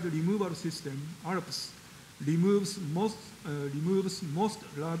multinuclide removal system, ALPS, removes most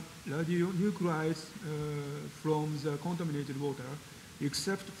radionuclides from the contaminated water,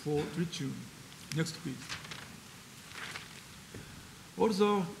 except for tritium. Next, please.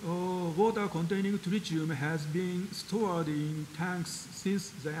 Also, water containing tritium has been stored in tanks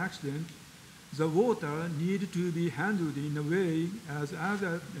since the accident. The water needs to be handled in a way as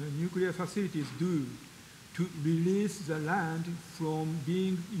other nuclear facilities do to release the land from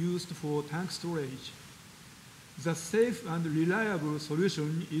being used for tank storage. The safe and reliable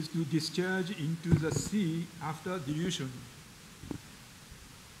solution is to discharge into the sea after dilution.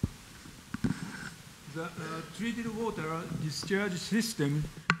 The treated water discharge system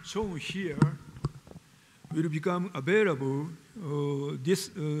shown here will become available this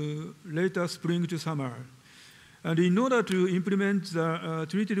later spring to summer. And in order to implement the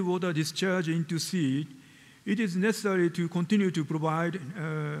treated water discharge into sea, it is necessary to continue to provide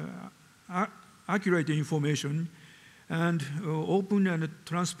accurate information and open and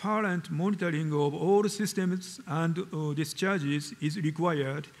transparent monitoring of all systems and discharges is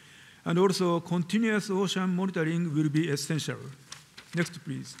required, and also continuous ocean monitoring will be essential. Next,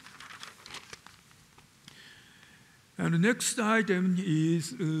 please. And the next item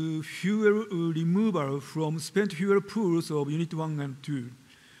is fuel removal from spent fuel pools of Unit 1 and 2.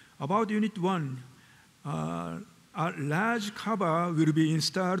 About Unit 1, a large cover will be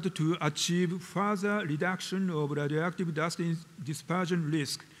installed to achieve further reduction of radioactive dust dispersion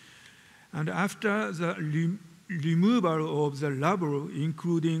risk. And after the removal of the rubble,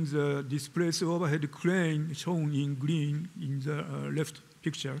 including the displaced overhead crane shown in green in the left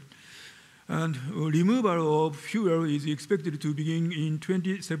picture, and removal of fuel is expected to begin in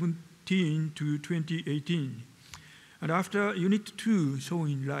 2017 to 2018. And after Unit 2 shown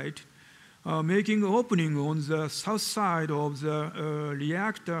in light, making opening on the south side of the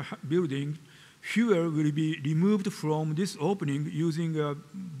reactor building, fuel will be removed from this opening using a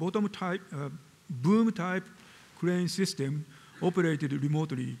boom-type crane system operated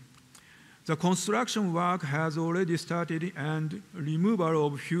remotely. The construction work has already started, and removal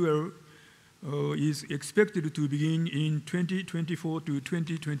of fuel is expected to begin in 2024 to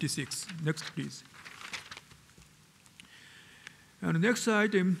 2026. Next, please. And the next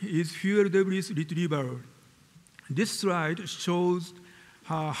item is fuel debris retrieval. This slide shows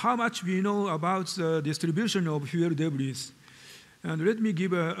how much we know about the distribution of fuel debris. And let me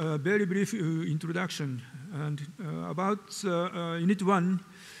give a very brief introduction. And about Unit 1,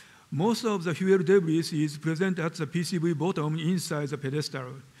 most of the fuel debris is present at the PCV bottom inside the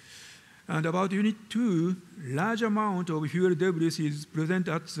pedestal. And about Unit 2, large amount of fuel debris is present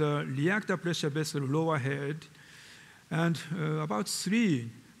at the reactor pressure vessel lower head. And about 3,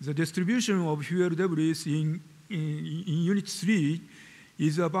 the distribution of fuel debris in Unit 3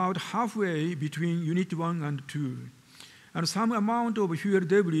 is about halfway between Unit 1 and 2. And some amount of fuel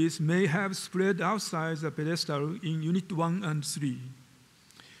debris may have spread outside the pedestal in Unit 1 and 3.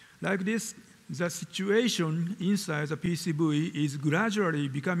 Like this, the situation inside the PCV is gradually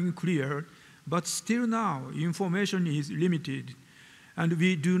becoming clear, but still now information is limited. And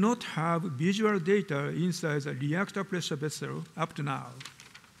we do not have visual data inside the reactor pressure vessel up to now.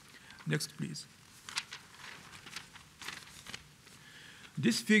 Next, please.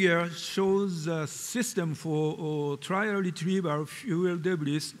 This figure shows the system for trial retrieval fuel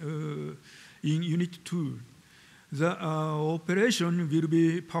debris in Unit 2. The operation will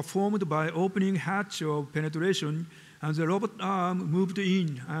be performed by opening hatch of penetration, and the robot arm moved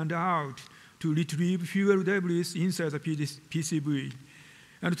in and out to retrieve fuel debris inside the PCV.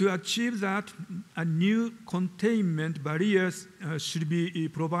 And to achieve that, a new containment barriers should be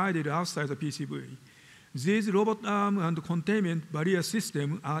provided outside the PCV. These robot arm and containment barrier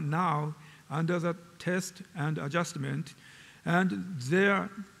systems are now under the test and adjustment, and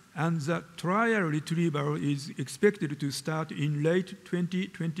the trial retrieval is expected to start in late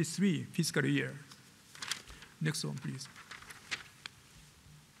 2023 fiscal year. Next one, please.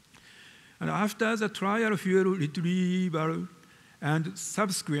 And after the trial fuel retrieval and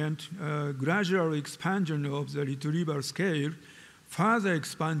subsequent gradual expansion of the retrieval scale, further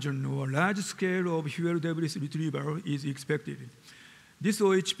expansion or large scale of fuel debris retrieval is expected. This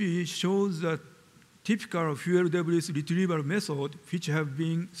OHP shows the typical fuel debris retrieval method which have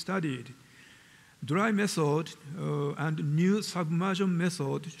been studied. Dry method and new submersion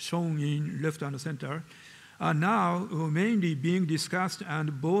method shown in left and center are now mainly being discussed,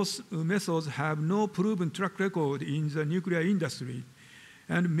 and both methods have no proven track record in the nuclear industry,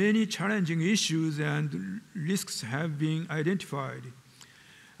 and many challenging issues and risks have been identified.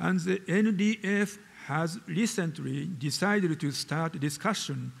 And the NDF has recently decided to start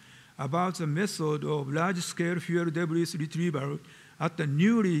discussion about the method of large-scale fuel debris retrieval at the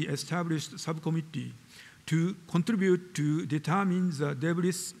newly established subcommittee to contribute to determine the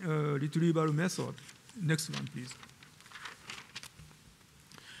debris retrieval method. Next one, please.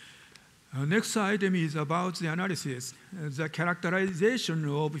 Next item is about the analysis. The characterization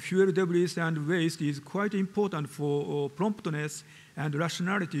of fuel debris and waste is quite important for promptness and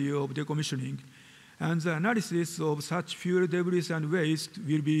rationality of decommissioning. And the analysis of such fuel debris and waste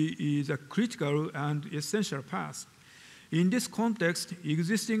will be the critical and essential path. In this context,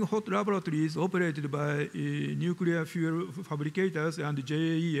 existing hot laboratories operated by nuclear fuel fabricators and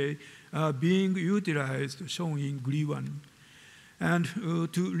JAEA are being utilized, shown in green one. And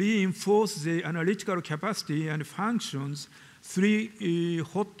to reinforce the analytical capacity and functions, 3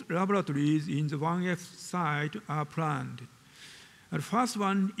 hot laboratories in the 1F site are planned. The first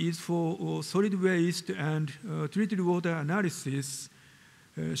one is for solid waste and treated water analysis,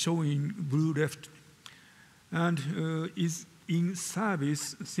 shown in blue left, and is in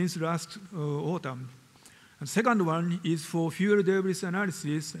service since last autumn. The second one is for fuel debris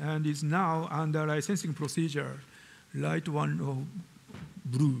analysis and is now under licensing procedure, light one of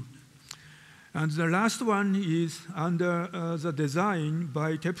blue. And the last one is under the design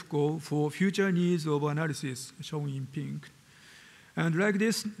by TEPCO for future needs of analysis, shown in pink. And like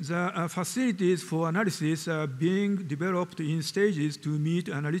this, the facilities for analysis are being developed in stages to meet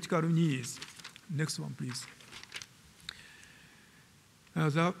analytical needs. Next one, please.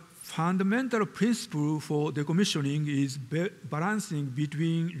 The fundamental principle for decommissioning is balancing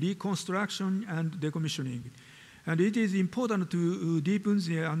between reconstruction and decommissioning. And it is important to deepen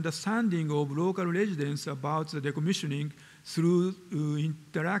the understanding of local residents about the decommissioning through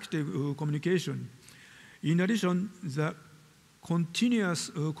interactive communication. In addition, the continuous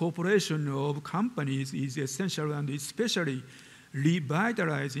cooperation of companies is essential, and especially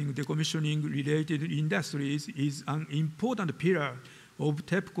revitalizing decommissioning-related industries is an important pillar of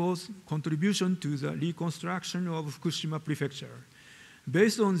TEPCO's contribution to the reconstruction of Fukushima Prefecture.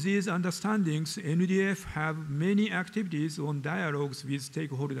 Based on these understandings, NDF have many activities on dialogues with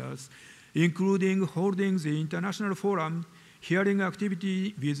stakeholders, including holding the international forum, hearing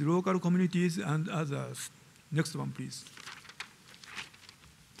activity with local communities, and others. Next one, please.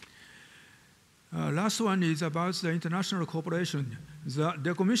 Last one is about the international cooperation. The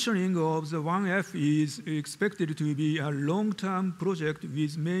decommissioning of the 1F is expected to be a long-term project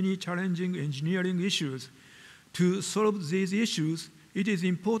with many challenging engineering issues. To solve these issues, it is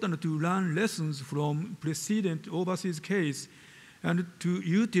important to learn lessons from precedent overseas case and to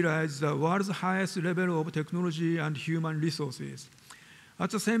utilize the world's highest level of technology and human resources.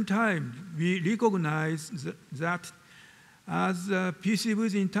 At the same time, we recognize that as the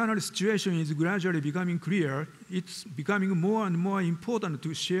PCV's internal situation is gradually becoming clear, it's becoming more and more important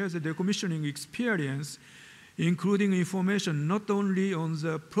to share the decommissioning experience, including information not only on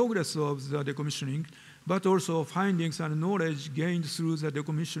the progress of the decommissioning, but also findings and knowledge gained through the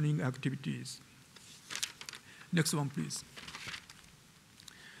decommissioning activities. Next one, please.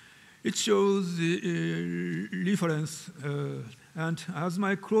 It shows the reference, and as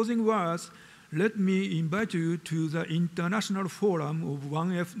my closing words, let me invite you to the International Forum of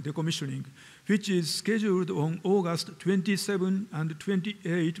 1F Decommissioning, which is scheduled on August 27 and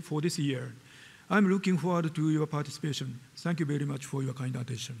 28 for this year. I'm looking forward to your participation. Thank you very much for your kind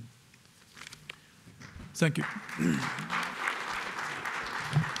attention. Thank you. Sorry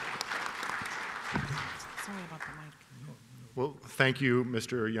about the mic. Well, thank you,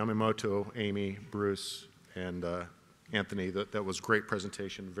 Mr. Yamamoto, Amy, Bruce, and Anthony. That was a great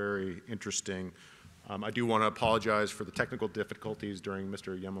presentation, very interesting. I do want to apologize for the technical difficulties during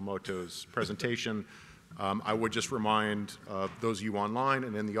Mr. Yamamoto's presentation. I would just remind those of you online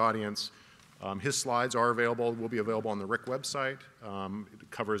and in the audience, his slides are available, will be available on the RIC website.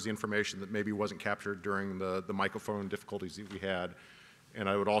 It covers the information that maybe wasn't captured during the microphone difficulties that we had. And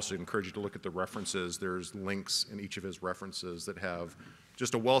I would also encourage you to look at the references. There's links in each of his references that have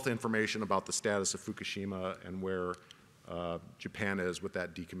just a wealth of information about the status of Fukushima and where Japan is with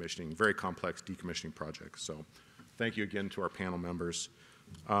that decommissioning, very complex decommissioning project. So thank you again to our panel members.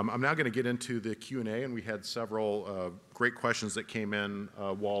 I'm now going to get into the Q&A, and we had several great questions that came in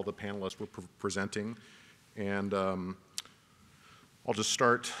while the panelists were presenting. And I'll just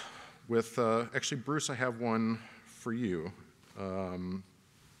start with, actually, Bruce, I have one for you.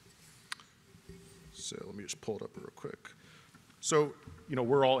 So let me just pull it up real quick. So, you know,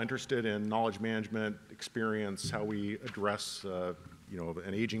 we're all interested in knowledge management, experience, how we address, you know,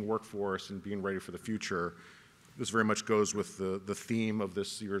 an aging workforce and being ready for the future. This very much goes with the theme of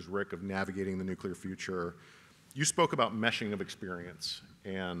this year's RIC of navigating the nuclear future. You spoke about meshing of experience,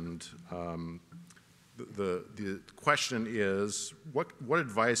 and the question is, what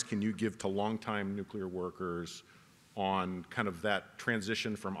advice can you give to longtime nuclear workers on kind of that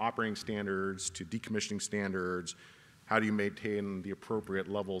transition from operating standards to decommissioning standards? How do you maintain the appropriate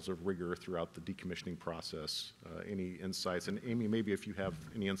levels of rigor throughout the decommissioning process? Any insights? And Amy, maybe if you have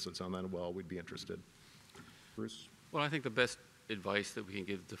any insights on that as well, we'd be interested. Bruce? Well, I think the best advice that we can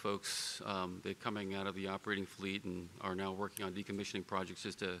give to folks that are coming out of the operating fleet and are now working on decommissioning projects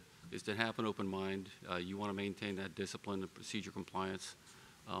is to have an open mind. You want to maintain that discipline and procedure compliance.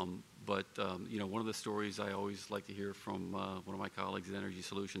 You know, one of the stories I always like to hear from one of my colleagues at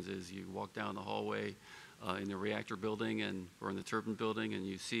EnergySolutions is you walk down the hallway in the reactor building or in the turbine building, and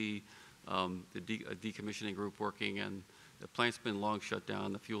you see a decommissioning group working, and the plant's been long shut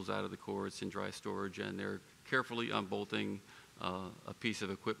down, the fuel's out of the core, it's in dry storage, and they're carefully unbolting a piece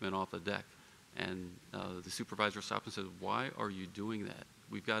of equipment off the deck. And the supervisor stops and says, "Why are you doing that?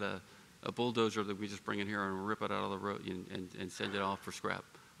 We've got a bulldozer that we just bring in here and rip it out of the road and send it off for scrap."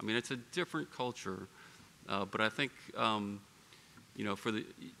 I mean, it's a different culture, but I think you know, for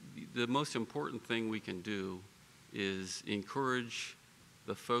the most important thing we can do is encourage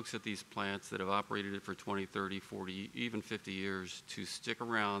the folks at these plants that have operated it for 20, 30, 40, even 50 years to stick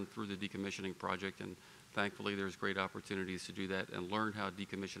around through the decommissioning project. And thankfully, there's great opportunities to do that and learn how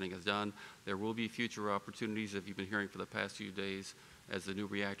decommissioning is done. There will be future opportunities, if you've been hearing for the past few days, as the new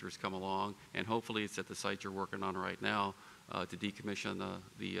reactors come along. And hopefully, it's at the site you're working on right now to decommission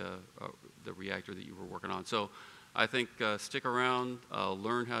the reactor that you were working on. So I think stick around,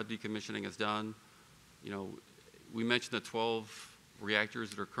 learn how decommissioning is done. You know, we mentioned the 12 reactors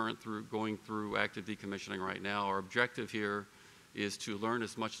that are going through active decommissioning right now. Our objective here is to learn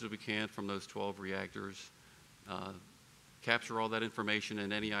as much as we can from those 12 reactors, capture all that information in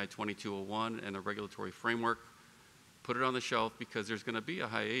NEI 2201 and the regulatory framework, put it on the shelf, because there's going to be a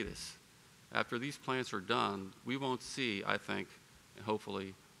hiatus. After these plants are done, we won't see, I think,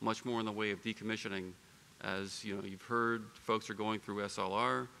 hopefully, much more in the way of decommissioning. As you know, you've heard, folks are going through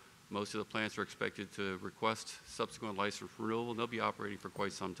SLR. Most of the plants are expected to request subsequent license renewal, and they'll be operating for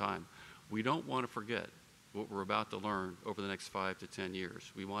quite some time. We don't want to forget what we're about to learn over the next 5 to 10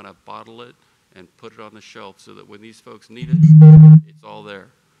 years. We want to bottle it and put it on the shelf so that when these folks need it, it's all there.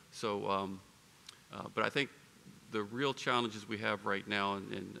 So, but I think the real challenges we have right now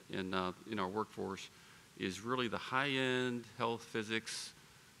in our workforce is really the high-end health physics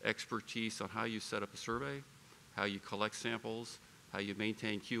expertise on how you set up a survey, how you collect samples, how you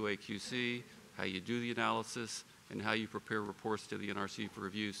maintain QA/QC, how you do the analysis, and how you prepare reports to the NRC for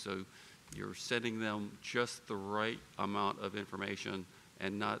review, so you're sending them just the right amount of information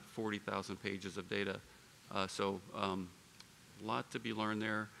and not 40,000 pages of data. So a lot to be learned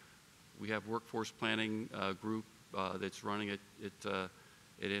there. We have workforce planning group that's running at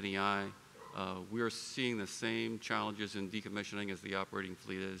NEI. We are seeing the same challenges in decommissioning as the operating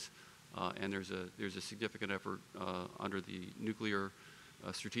fleet is, and there's a significant effort under the Nuclear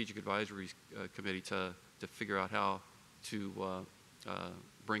Strategic Advisory Committee to figure out how to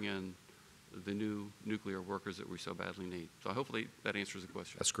bring in the new nuclear workers that we so badly need. So hopefully that answers the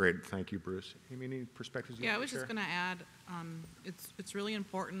question. That's great. Thank you, Bruce. Amy, any perspectives you Yeah, I want was to share? just going to add, it's really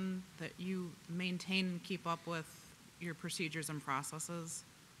important that you maintain and keep up with your procedures and processes.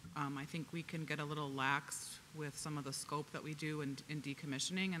 I think we can get a little lax with some of the scope that we do in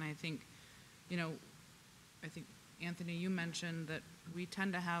decommissioning, and I think, you know, Anthony, you mentioned that we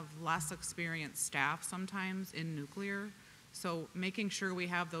tend to have less experienced staff sometimes in nuclear, so making sure we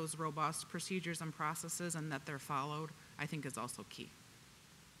have those robust procedures and processes and that they're followed, I think, is also key.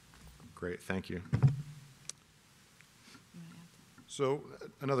 Great, thank you. So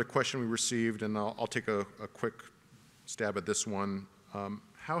another question we received, and I'll take a quick stab at this one.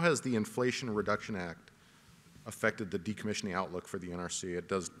 How has the Inflation Reduction Act affected the decommissioning outlook for the NRC? It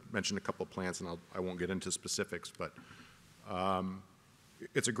does mention a couple of plants, and I won't get into specifics, but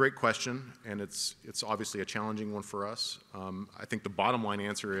it's a great question, and it's obviously a challenging one for us. I think the bottom line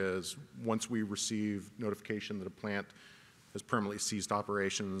answer is once we receive notification that a plant has permanently ceased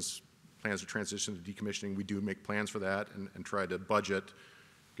operations, plans to transition to decommissioning, we do make plans for that and try to budget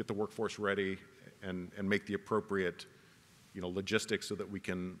get the workforce ready, and make the appropriate, logistics so that we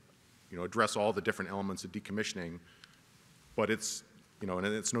can, address all the different elements of decommissioning. But it's, and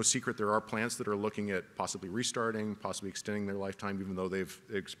it's no secret there are plants that are looking at possibly restarting, possibly extending their lifetime, even though they've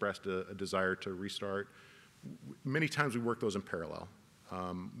expressed a desire to restart. Many times we work those in parallel.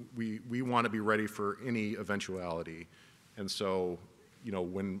 We want to be ready for any eventuality. And so,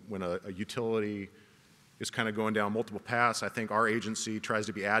 when a utility is kind of going down multiple paths, I think our agency tries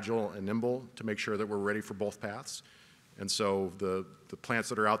to be agile and nimble to make sure that we're ready for both paths. And so the plants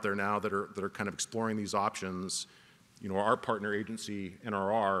that are out there now that are kind of exploring these options, our partner agency,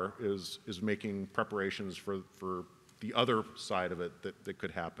 NRR, is making preparations for the other side of it that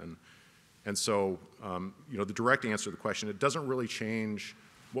could happen. And so, the direct answer to the question, it doesn't really change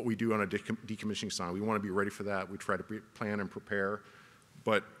what we do on a decommissioning side. We want to be ready for that. We try to plan and prepare.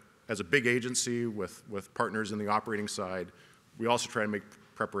 But as a big agency with partners in the operating side, we also try to make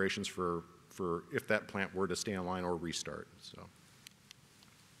preparations for if that plant were to stay online or restart. So.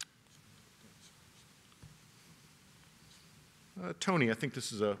 Tony, I think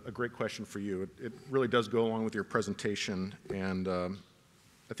this is a great question for you. It really does go along with your presentation, and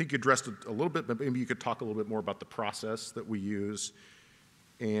I think you addressed it a little bit, but maybe you could talk a little bit more about the process that we use.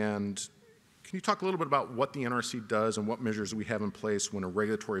 And can you talk a little bit about what the NRC does and what measures we have in place when a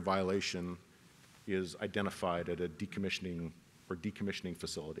regulatory violation is identified at a decommissioning or decommissioning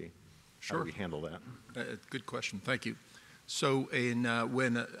facility? Sure. How do we handle that? Good question. Thank you. So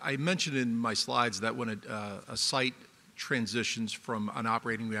when I mentioned in my slides that when a site transitions from an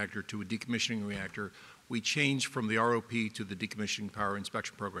operating reactor to a decommissioning reactor, we change from the ROP to the Decommissioning Power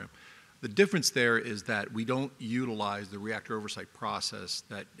Inspection Program. The difference there is that we don't utilize the reactor oversight process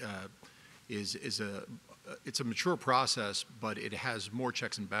that it's a mature process, but it has more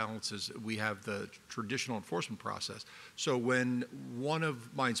checks and balances. We have the traditional enforcement process. So when one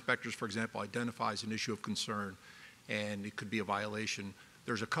of my inspectors, for example, identifies an issue of concern, and it could be a violation,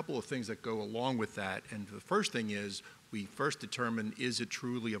 there's a couple of things that go along with that. And the first thing is we first determine, is it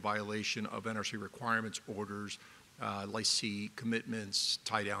truly a violation of NRC requirements, orders, licensee commitments,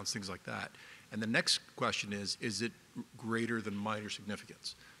 tie downs, things like that. And the next question is it greater than minor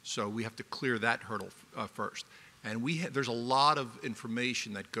significance? So we have to clear that hurdle first. And there's a lot of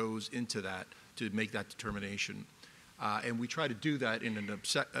information that goes into that to make that determination. And we try to do that in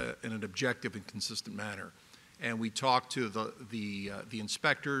an objective and consistent manner. And we talk to the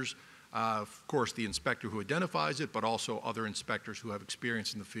inspectors, of course, the inspector who identifies it, but also other inspectors who have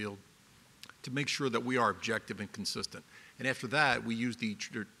experience in the field to make sure that we are objective and consistent. And after that, we use the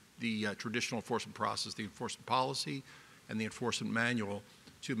traditional enforcement process, the enforcement policy, and the enforcement manual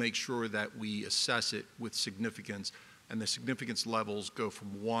to make sure that we assess it with significance. And the significance levels go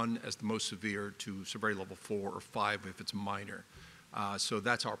from 1 as the most severe to severity level 4 or 5 if it's minor. So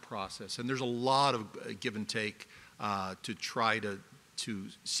that's our process. And there's a lot of give and take to try to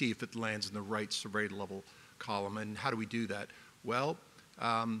see if it lands in the right severity level column. And how do we do that? Well,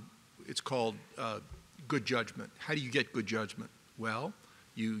 it's called good judgment. How do you get good judgment? Well,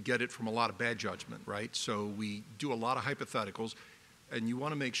 you get it from a lot of bad judgment, right? So we do a lot of hypotheticals, and you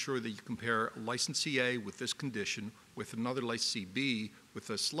want to make sure that you compare licensee A with this condition with another licensee B with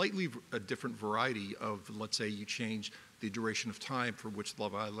a slightly different variety of, let's say you change the duration of time for which the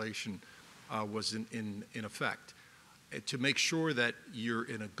violation was in effect, to make sure that you're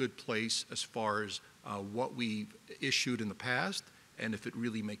in a good place as far as what we issued in the past and if it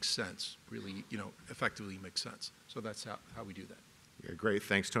really makes sense, really, effectively makes sense. So that's how we do that. Yeah, great,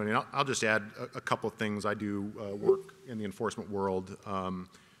 thanks, Tony. And I'll just add a couple of things. I do work in the enforcement world.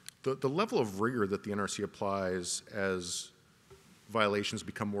 The level of rigor that the NRC applies as violations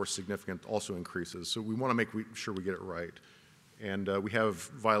become more significant also increases. So we want to make sure we get it right. And we have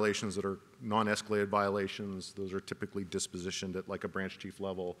violations that are non-escalated violations. Those are typically dispositioned at like a branch chief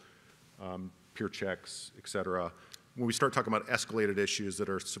level, peer checks, et cetera. When we start talking about escalated issues that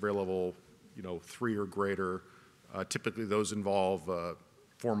are severe level 3 or greater, typically those involve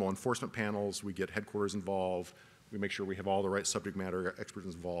formal enforcement panels. We get headquarters involved. We make sure we have all the right subject matter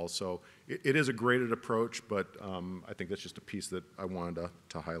experts involved. So it is a graded approach, but I think that's just a piece that I wanted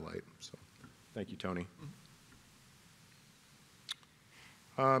to highlight. So thank you, Tony.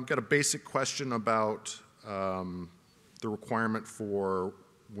 Got a basic question about the requirement for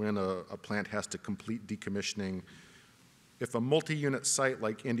when a plant has to complete decommissioning. If a multi-unit site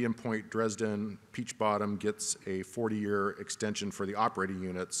like Indian Point, Dresden, Peach Bottom gets a 40-year extension for the operating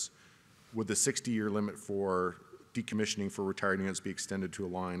units, would the 60-year limit for decommissioning for retired units be extended to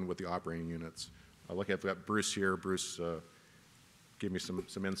align with the operating units? Look, I've got Bruce here. Bruce gave me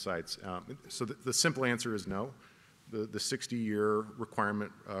some insights. So the simple answer is no. The 60-year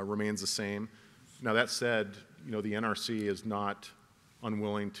requirement remains the same. Now that said, you know, the NRC is not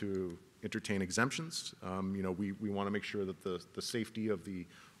unwilling to entertain exemptions. You know, we want to make sure that the safety of the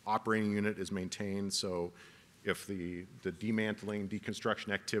operating unit is maintained. So if the dismantling,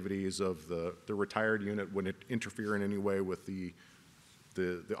 deconstruction activities of the retired unit would interfere in any way with the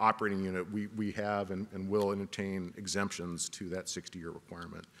operating unit, we have and will entertain exemptions to that 60-year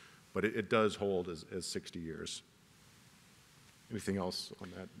requirement. But it does hold as 60 years. Anything else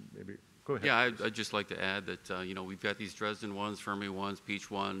on that? Maybe go ahead. Yeah, I'd just like to add that you know, we've got these Dresden ones, Fermi ones, Peach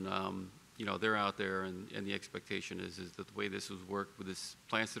one. You know, they're out there, and the expectation is that the way this was worked with this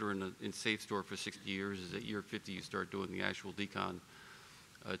plants that are in safe store for 60 years is at year 50 you start doing the actual decon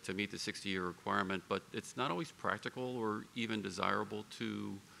to meet the 60-year requirement. But it's not always practical or even desirable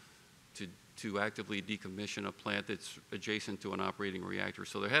to actively decommission a plant that's adjacent to an operating reactor.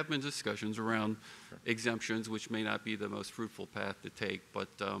 So there have been discussions around exemptions, which may not be the most fruitful path to take, but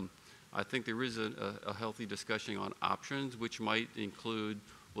I think there is a healthy discussion on options, which might include,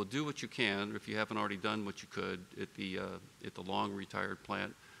 well, do what you can if you haven't already done what you could at the long retired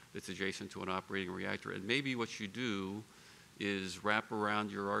plant that's adjacent to an operating reactor. And maybe what you do is wrap around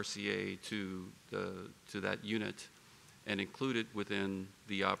your RCA to that unit and include it within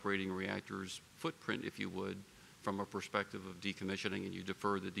the operating reactor's footprint, if you would, from a perspective of decommissioning, and you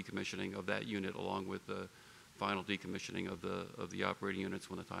defer the decommissioning of that unit along with the final decommissioning of the operating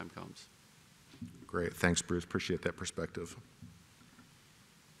units when the time comes. Great, thanks, Bruce. Appreciate that perspective.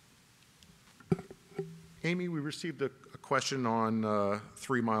 Amy, we received a question on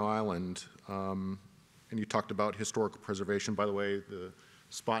 3 Mile Island, and you talked about historical preservation. By the way, the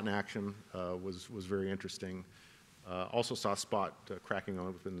spot in action was very interesting. Also saw Spot cracking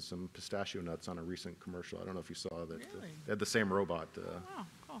open some pistachio nuts on a recent commercial. I don't know if you saw that. Really? They had the same robot. Oh,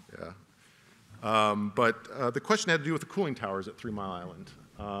 cool. Yeah. But the question had to do with the cooling towers at 3 Mile Island.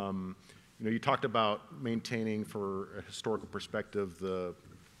 You know, you talked about maintaining, for a historical perspective, the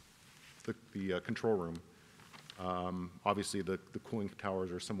control room. Obviously, the cooling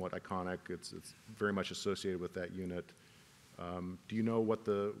towers are somewhat iconic. It's very much associated with that unit. Do you know what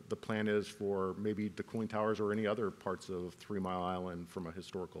the plan is for maybe the cooling towers or any other parts of 3 Mile Island from a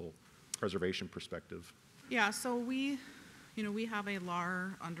historical preservation perspective? Yeah, so we have a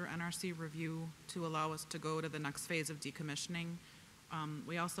LAR under NRC review to allow us to go to the next phase of decommissioning.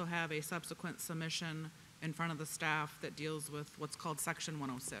 We also have a subsequent submission in front of the staff that deals with what's called Section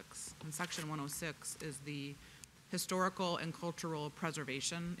 106. And Section 106 is the historical and cultural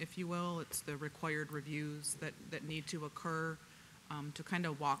preservation, if you will. It's the required reviews that need to occur to kind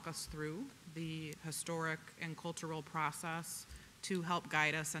of walk us through the historic and cultural process to help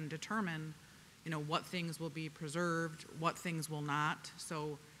guide us and determine, you know, what things will be preserved, what things will not.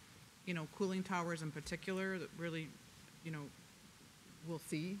 So, you know, cooling towers in particular, that really, you know, we'll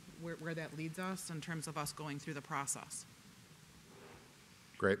see where that leads us in terms of us going through the process.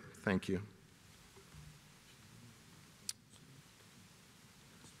 Great, thank you.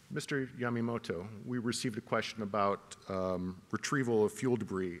 Mr. Yamamoto, we received a question about retrieval of fuel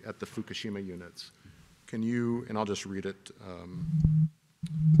debris at the Fukushima units. Can you, and I'll just read it,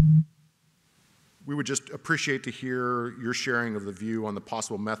 we would just appreciate to hear your sharing of the view on the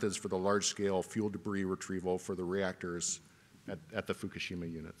possible methods for the large-scale fuel debris retrieval for the reactors at the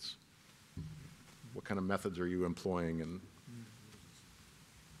Fukushima units. What kind of methods are you employing? And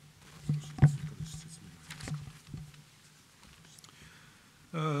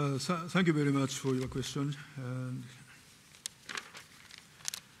thank you very much for your question.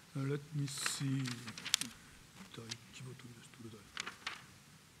 Let me see.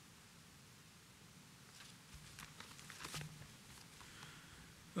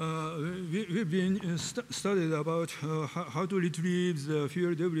 We've been studied about how to retrieve the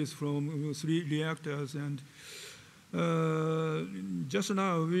fuel debris from 3 reactors, and just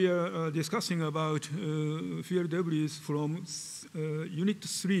now we are discussing about fuel debris from Unit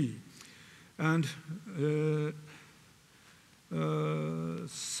 3, and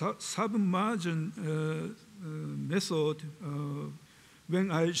submersion method,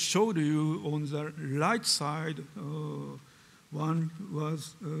 when I showed you on the right side, one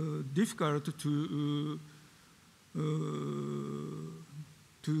was difficult to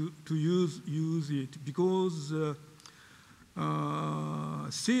use it because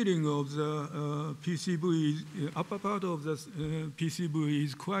sealing of the PCB, upper part of the PCB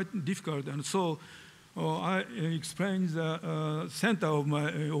is quite difficult, and so I explained the center of my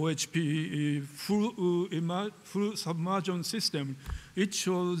OHP full submersion system. It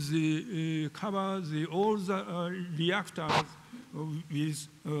shows covers all the reactors with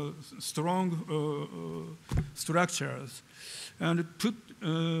strong structures and put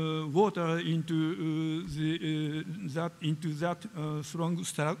water into that strong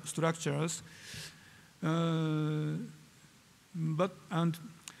structures.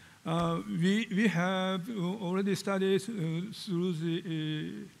 We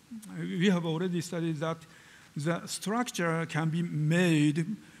have already studied that the structure can be made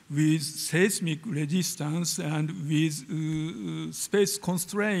with seismic resistance and with space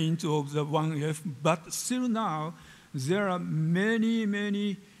constraint of the 1F, but still now there are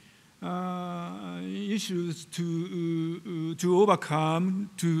many issues to overcome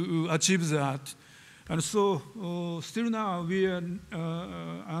to achieve that. And so still now we are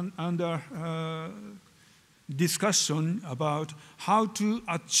under discussion about how to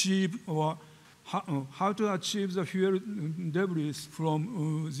achieve the fuel debris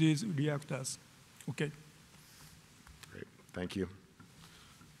from these reactors. Okay. Great, thank you.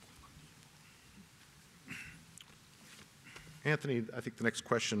 Anthony, I think the next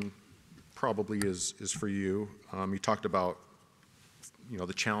question probably is for you. You talked about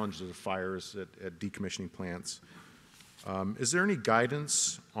the challenges of fires at decommissioning plants. Is there any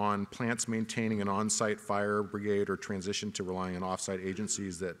guidance on plants maintaining an on-site fire brigade or transition to relying on off-site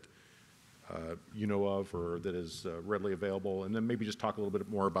agencies that you know of or that is readily available? And then maybe just talk a little bit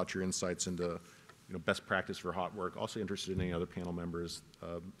more about your insights into best practice for hot work. Also interested in any other panel members'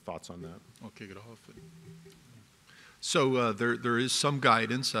 thoughts on that. I'll kick it off. So there is some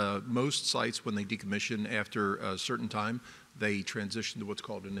guidance. Most sites, when they decommission after a certain time, they transition to what's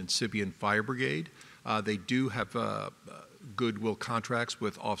called an incipient fire brigade. They do have goodwill contracts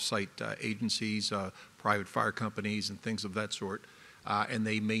with off-site agencies, private fire companies, and things of that sort. And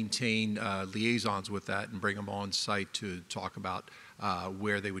they maintain liaisons with that and bring them on site to talk about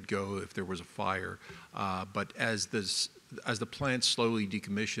where they would go if there was a fire. But as the plants slowly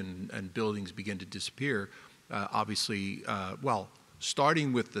decommission and buildings begin to disappear, obviously,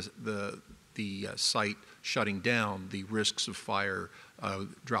 starting with the site shutting down, the risks of fire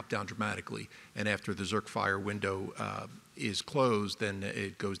drop down dramatically. And after the Zerk fire window is closed, then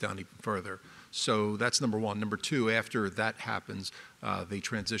it goes down even further. So that's number one. Number two, after that happens, they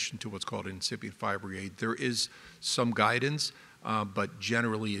transition to what's called an incipient fire brigade. There is some guidance, but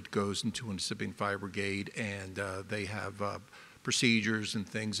generally it goes into an incipient fire brigade, and they have procedures and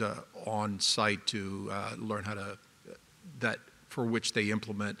things on site to learn how to, for which they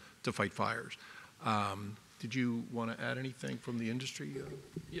implement to fight fires. Did you want to add anything from the industry?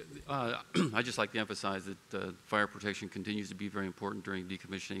 Yeah, I'd just like to emphasize that fire protection continues to be very important during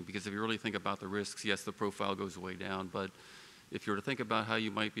decommissioning, because if you really think about the risks, yes, the profile goes way down, but if you were to think about how you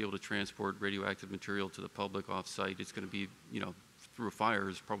might be able to transport radioactive material to the public off-site, it's going to be, through a fire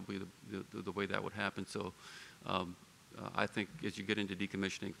is probably the way that would happen. So I think as you get into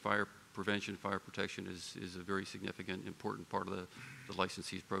decommissioning, fire prevention, fire protection is a very significant, important part of the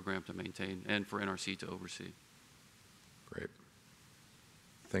licensee's program to maintain and for NRC to oversee. Great.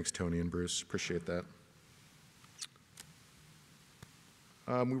 Thanks, Tony and Bruce. Appreciate that.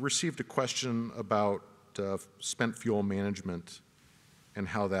 We received a question about spent fuel management and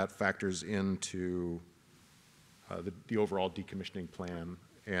how that factors into the overall decommissioning plan.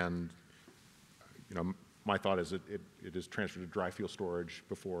 And, my thought is it is transferred to dry fuel storage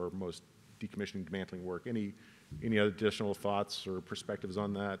before most decommissioning dismantling work. Any other additional thoughts or perspectives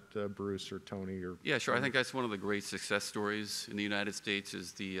on that, Bruce or Tony? Or yeah, sure. I think that's one of the great success stories in the United States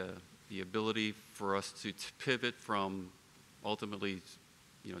is the ability for us to pivot from ultimately,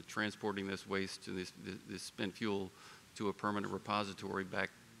 transporting this waste and this spent fuel to a permanent repository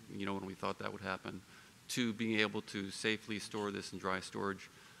back, when we thought that would happen, to being able to safely store this in dry storage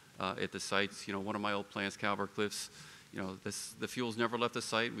at the sites. One of my old plants, Calvert Cliffs, the fuel's never left the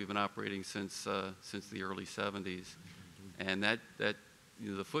site. We've been operating since the early 70s, and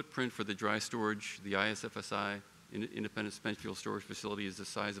the footprint for the dry storage, the ISFSI, Independent Spent Fuel Storage Facility, is the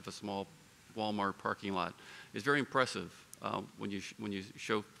size of a small Walmart parking lot. It's very impressive when you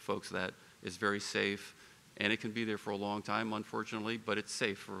show folks that. It's very safe, and it can be there for a long time, unfortunately, but it's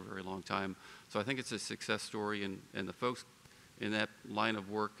safe for a very long time. So I think it's a success story, and the folks in that line of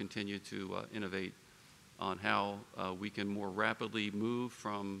work continue to innovate on how we can more rapidly move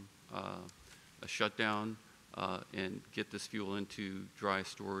from a shutdown and get this fuel into dry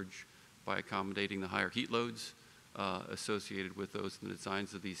storage by accommodating the higher heat loads associated with those in the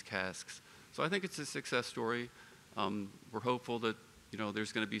designs of these casks. So I think it's a success story. We're hopeful that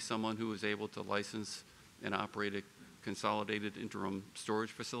there's going to be someone who is able to license and operate a consolidated interim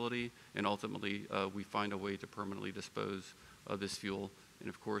storage facility, and ultimately we find a way to permanently dispose of this fuel. And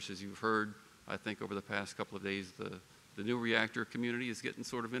of course, as you've heard, I think over the past couple of days, the the new reactor community is getting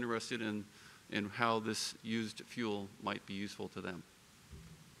sort of interested in how this used fuel might be useful to them.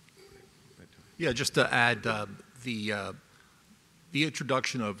 Yeah, just to add, the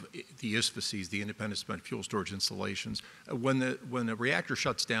introduction of the ISFSIs, the Independent Spent Fuel Storage Installations, when the reactor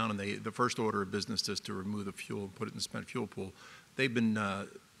shuts down and the first order of business is to remove the fuel and put it in the spent fuel pool, they've been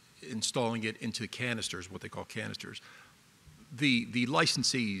installing it into canisters, what they call canisters. The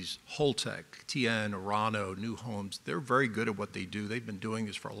licensees, Holtec, TN, Orano, New Homes, they're very good at what they do. They've been doing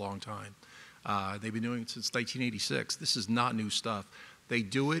this for a long time. They've been doing it since 1986. This is not new stuff. They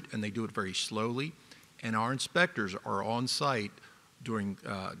do it, and they do it very slowly. And our inspectors are on site during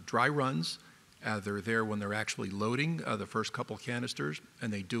dry runs. They're there when they're actually loading the first couple of canisters,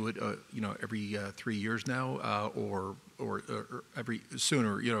 and they do it, every 3 years now, or every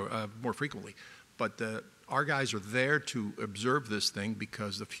sooner, more frequently. But our guys are there to observe this thing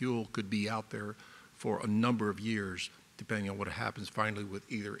because the fuel could be out there for a number of years, depending on what happens finally with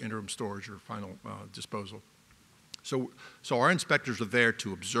either interim storage or final disposal. So our inspectors are there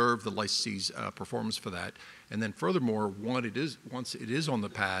to observe the licensee's performance for that. And then furthermore, once it is on the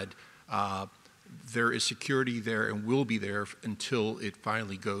pad, there is security there and will be there until it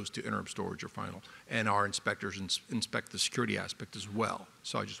finally goes to interim storage or final. And our inspectors inspect the security aspect as well.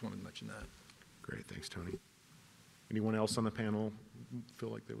 So I just wanted to mention that. Great, thanks, Tony. Anyone else on the panel feel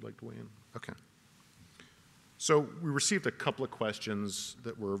like they would like to weigh in? Okay. So we received a couple of questions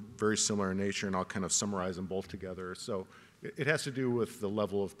that were very similar in nature, and I'll kind of summarize them both together. So it has to do with the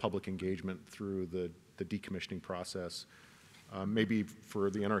level of public engagement through the decommissioning process, maybe for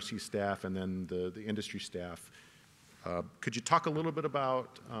the NRC staff and then the industry staff. Could you talk a little bit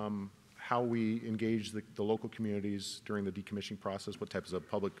about how we engage the local communities during the decommissioning process, what types of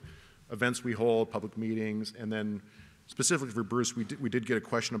public events we hold, public meetings, and then specifically for Bruce, we did get a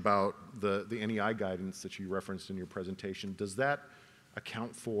question about the NEI guidance that you referenced in your presentation. Does that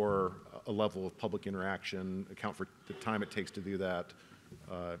account for a level of public interaction, account for the time it takes to do that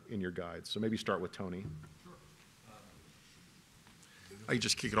in your guides? So maybe start with Tony. Sure. I can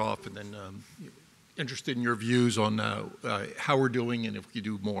just kick it off, and then interested in your views on how we're doing and if we could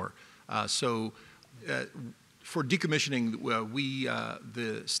do more. For decommissioning,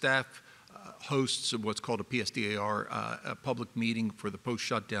 the staff hosts what's called a PSDAR, a public meeting for the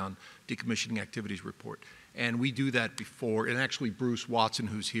post-shutdown decommissioning activities report. And we do that before, and actually Bruce Watson,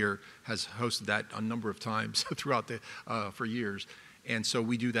 who's here, has hosted that a number of times throughout for years. And so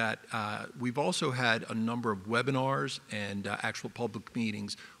we do that. We've also had a number of webinars and actual public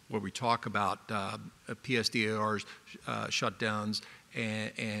meetings where we talk about PSDARs, shutdowns,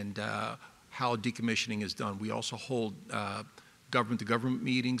 and how decommissioning is done. We also hold government-to-government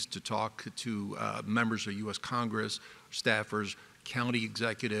meetings to talk to members of U.S. Congress, staffers, county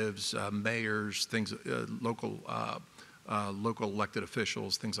executives, mayors, local elected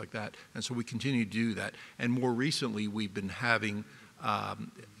officials, things like that. And so we continue to do that. And more recently, we've been having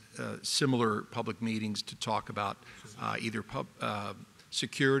similar public meetings to talk about either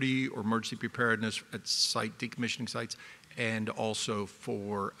security or emergency preparedness at decommissioning sites, and also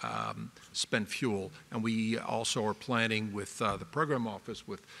for spent fuel. And we also are planning with the program office,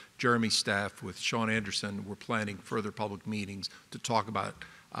 with Jeremy's staff, with Sean Anderson, we're planning further public meetings to talk about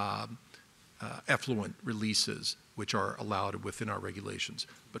effluent releases, which are allowed within our regulations.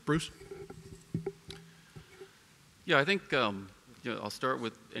 But Bruce? Yeah, I think I'll start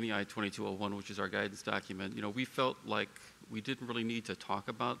with NEI 2201, which is our guidance document. We felt like we didn't really need to talk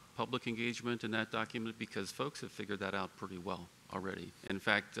about public engagement in that document because folks have figured that out pretty well already. In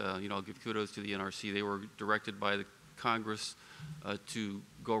fact, I'll give kudos to the NRC. They were directed by the Congress to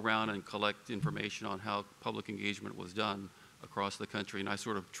go around and collect information on how public engagement was done across the country. And I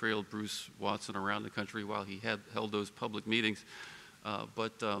sort of trailed Bruce Watson around the country while he held those public meetings.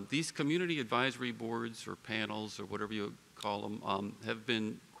 But these community advisory boards or panels or whatever you call them have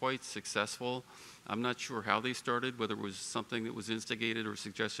been quite successful. I'm not sure how they started, whether it was something that was instigated or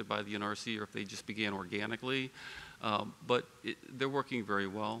suggested by the NRC or if they just began organically. But they're working very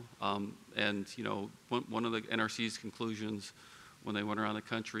well. And one of the NRC's conclusions when they went around the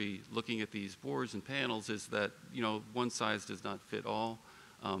country looking at these boards and panels is that one size does not fit all.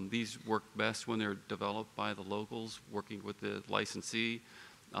 These work best when they're developed by the locals, working with the licensee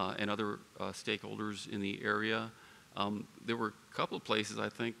and other stakeholders in the area. There were a couple of places, I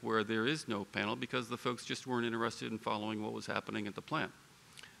think, where there is no panel because the folks just weren't interested in following what was happening at the plant.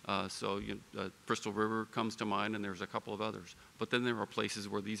 Bristol River comes to mind, and there's a couple of others. But then there are places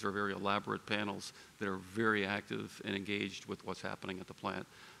where these are very elaborate panels that are very active and engaged with what's happening at the plant.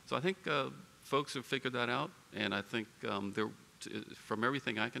 So I think folks have figured that out, and I think from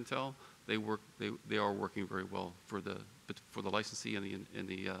everything I can tell, they are working very well for the licensee and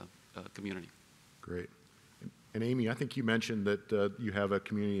the community. Great. And Amy, I think you mentioned that you have a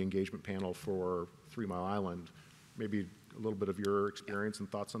community engagement panel for 3 Mile Island. Maybe a little bit of your experience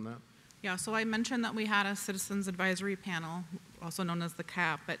and thoughts on that? Yeah, so I mentioned that we had a Citizens Advisory Panel, also known as the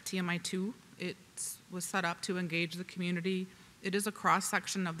CAP, at TMI2. It was set up to engage the community. It is a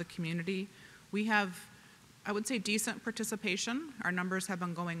cross-section of the community. We have, I would say, decent participation. Our numbers have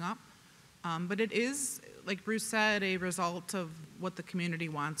been going up. But it is, like Bruce said, a result of what the community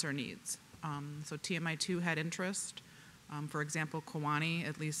wants or needs. So TMI2 had interest. For example, Kewaunee,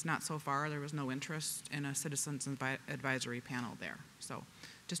 at least not so far, there was no interest in a Citizens Advisory Panel there. So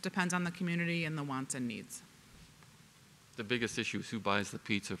just depends on the community and the wants and needs. The biggest issue is who buys the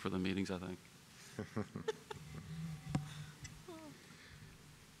pizza for the meetings, I think.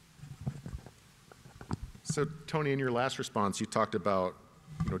 So Tony, in your last response, you talked about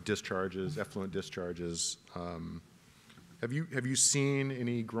discharges, effluent discharges. Have you seen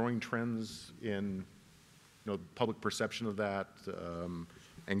any growing trends in public perception of that,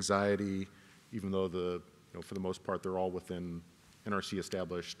 anxiety, even though for the most part they're all within NRC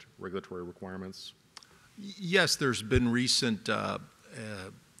established regulatory requirements? Yes, there's been recent, I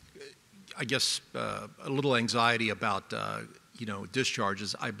guess, a little anxiety about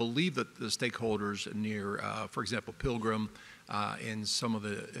discharges. I believe that the stakeholders near, for example, Pilgrim and some of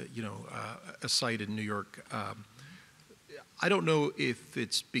the, a site in New York. I don't know if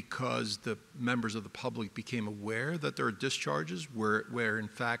it's because the members of the public became aware that there are discharges, where in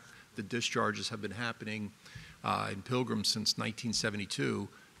fact the discharges have been happening in Pilgrim since 1972,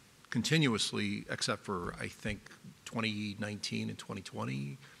 continuously, except for I think 2019 and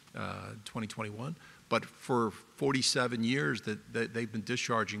 2020, 2021. But for 47 years that they've been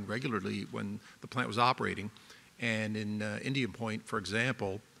discharging regularly when the plant was operating. And in Indian Point, for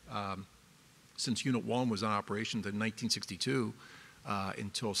example, since Unit 1 was in operation in 1962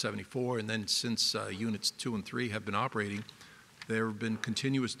 until 74, and then since Units 2 and 3 have been operating, there have been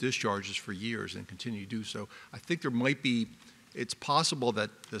continuous discharges for years and continue to do so. I think there might be, it's possible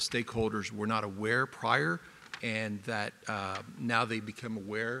that the stakeholders were not aware prior, and that now they become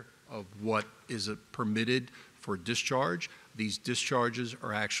aware of what is permitted for discharge. These discharges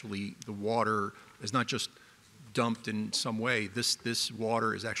are actually, the water is not just dumped in some way. This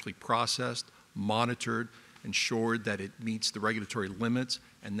water is actually processed, monitored, ensured that it meets the regulatory limits,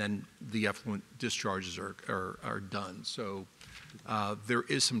 and then the effluent discharges are done. So there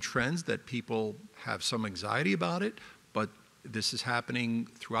is some trends that people have some anxiety about it, but this is happening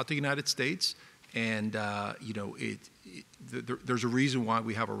throughout the United States, and there's a reason why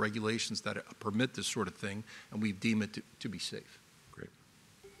we have our regulations that permit this sort of thing, and we deem it to be safe. Great.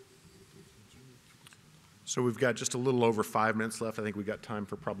 So we've got just a little over 5 minutes left. I think we've got time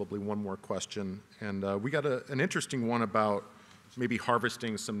for probably one more question. And we got an interesting one about maybe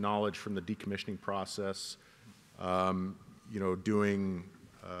harvesting some knowledge from the decommissioning process, doing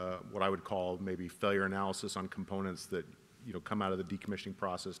what I would call maybe failure analysis on components that come out of the decommissioning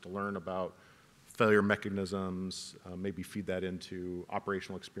process to learn about failure mechanisms, maybe feed that into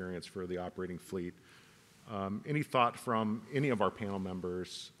operational experience for the operating fleet. Any thought from any of our panel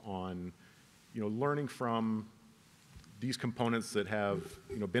members on learning from these components that have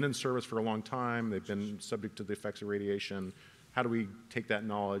been in service for a long time, they've been subject to the effects of radiation? How do we take that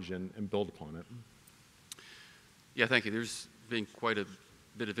knowledge and build upon it? Yeah, thank you. There's been quite a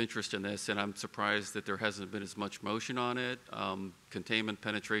bit of interest in this, and I'm surprised that there hasn't been as much motion on it. Containment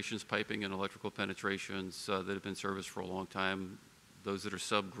penetrations, piping and electrical penetrations that have been serviced for a long time, those that are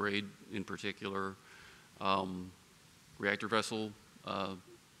subgrade in particular, reactor vessel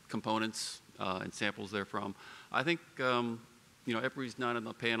components and samples therefrom. I think, EPRI's not on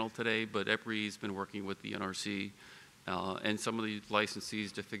the panel today, but EPRI's been working with the NRC and some of the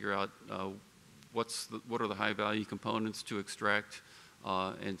licensees to figure out what are the high value components to extract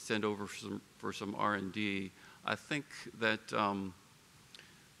and send over for some R&D. I think that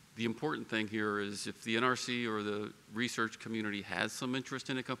the important thing here is if the NRC or the research community has some interest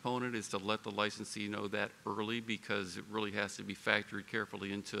in a component, is to let the licensee know that early, because it really has to be factored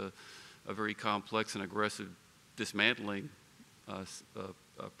carefully into a very complex and aggressive dismantling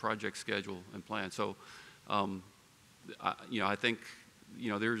project schedule and plan. So, I think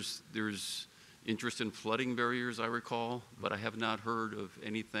there's interest in flooding barriers, I recall, but I have not heard of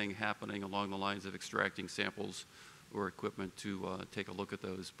anything happening along the lines of extracting samples or equipment to take a look at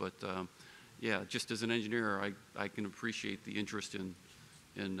those. But yeah, just as an engineer, I can appreciate the interest in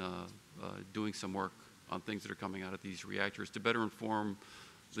doing some work on things that are coming out of these reactors to better inform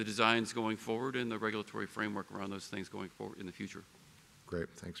the designs going forward and the regulatory framework around those things going forward in the future. Great,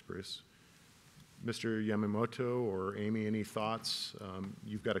 thanks, Bruce. Mr. Yamamoto or Amy, any thoughts?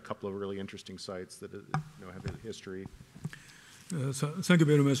 You've got a couple of really interesting sites that have a history. Thank you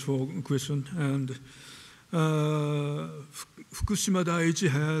very much for the question. And Fukushima Daichi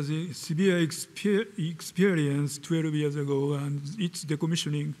has a severe experience 12 years ago, and its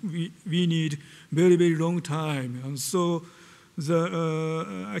decommissioning, we need very, very long time. And so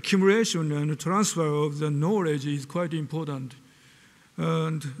the accumulation and transfer of the knowledge is quite important.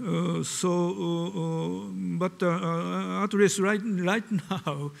 And but at least right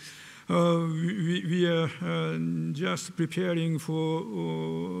now, we are just preparing for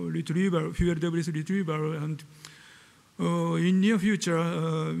retrieval, fuel debris retrieval, and in near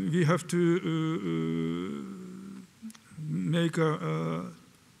future we have to make a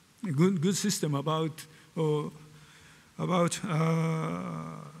good system about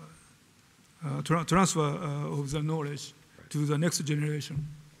transfer of the knowledge to the next generation.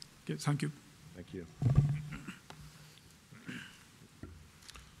 Okay, thank you. Thank you.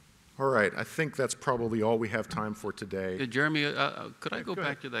 All right, I think that's probably all we have time for today. Jeremy, could I go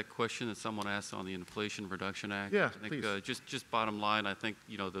back to that question that someone asked on the Inflation Reduction Act? Yeah, I think, please. Just bottom line, I think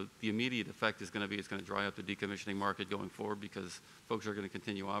the immediate effect is going to be it's going to dry up the decommissioning market going forward because folks are going to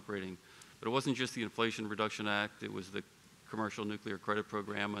continue operating. But it wasn't just the Inflation Reduction Act; it was the Commercial Nuclear Credit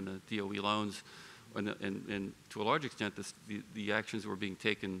Program and the DOE loans. And to a large extent, the actions were being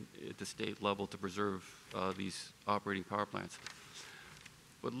taken at the state level to preserve these operating power plants.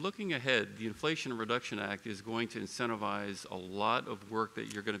 But looking ahead, the Inflation Reduction Act is going to incentivize a lot of work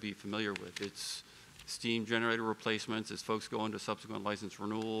that you're going to be familiar with. It's steam generator replacements as folks go into subsequent license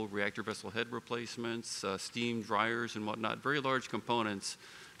renewal, reactor vessel head replacements, steam dryers and whatnot, very large components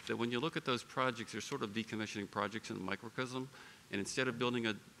that when you look at those projects, they're sort of decommissioning projects in a microcosm. And instead of building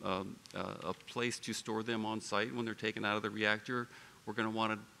a place to store them on site when they're taken out of the reactor, we're going to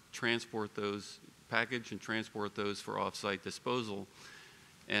want to transport those, package and transport those for off-site disposal.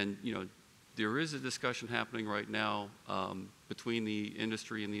 And there is a discussion happening right now between the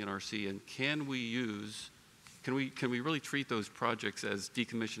industry and the NRC. And can we really treat those projects as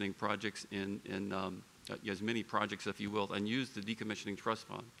decommissioning projects as mini projects, if you will, and use the decommissioning trust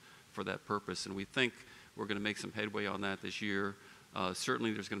fund for that purpose? And we think we're going to make some headway on that this year.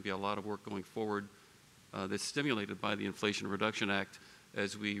 Certainly there's going to be a lot of work going forward that's stimulated by the Inflation Reduction Act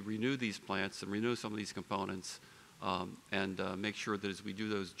as we renew these plants and renew some of these components and make sure that as we do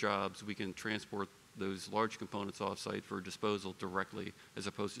those jobs, we can transport those large components off-site for disposal directly as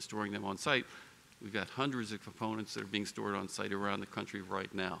opposed to storing them on-site. We've got hundreds of components that are being stored on-site around the country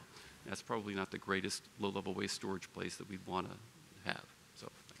right now. That's probably not the greatest low-level waste storage place that we'd want to have.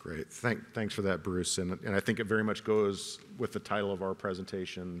 Great. Thanks for that, Bruce. And I think it very much goes with the title of our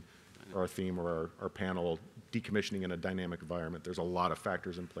presentation, or our theme, or our panel, Decommissioning in a Dynamic Environment. There's a lot of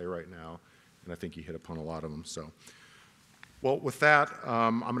factors in play right now, and I think you hit upon a lot of them. So, well, with that,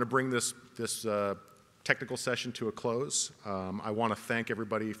 I'm going to bring this technical session to a close. I want to thank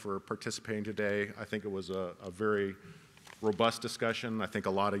everybody for participating today. I think it was a very robust discussion. I think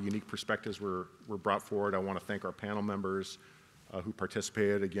a lot of unique perspectives were brought forward. I want to thank our panel members who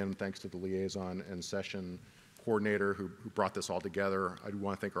participated. Again, thanks to the liaison and session coordinator who brought this all together. I do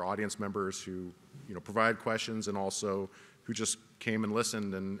want to thank our audience members who provided questions and also who just came and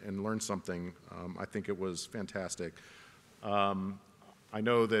listened and learned something. I think it was fantastic. I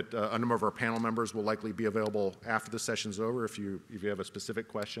know that a number of our panel members will likely be available after the session's over. If you have a specific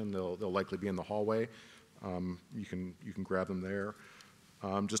question, they'll likely be in the hallway. You can grab them there.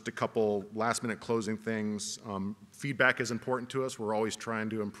 Just a couple last-minute closing things. Feedback is important to us. We're always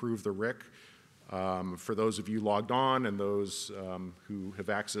trying to improve the RIC. For those of you logged on and those who have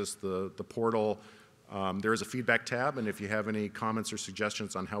accessed the portal, there is a feedback tab, and if you have any comments or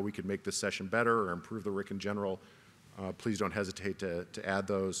suggestions on how we could make this session better or improve the RIC in general, please don't hesitate to add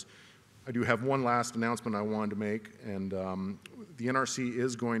those. I do have one last announcement I wanted to make, and the NRC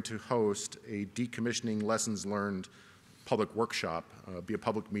is going to host a decommissioning lessons learned public workshop, be a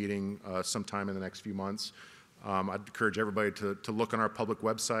public meeting sometime in the next few months. I'd encourage everybody to look on our public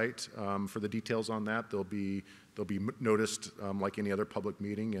website for the details on that. They'll be noticed like any other public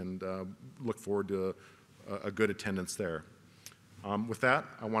meeting, and look forward to a good attendance there. With that,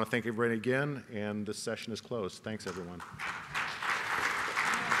 I want to thank everybody again, and this session is closed. Thanks, everyone.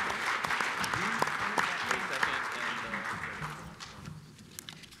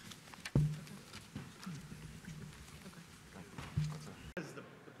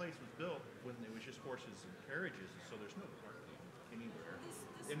 The place was built when it was just horses and carriages, so there's no parking anywhere.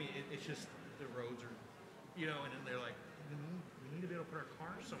 I mean, it's just the roads are, and then they're like, need to be able to put our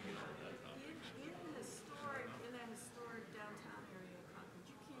car somewhere. In a historic downtown area of Concord,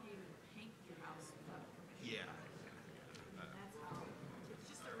 you can't even paint your house without permission. Yeah. That's how,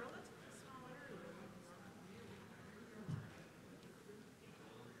 it's just a relatively small area.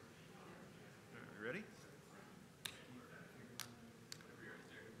 You ready?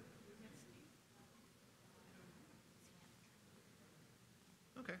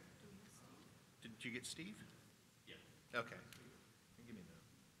 Okay. Did you get Steve? Yeah. Okay. Give me the.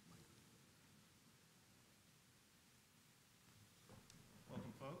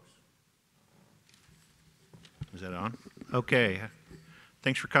 Welcome, folks. Is that on? Okay.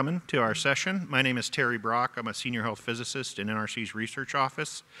 Thanks for coming to our session. My name is Terry Brock. I'm a senior health physicist in NRC's research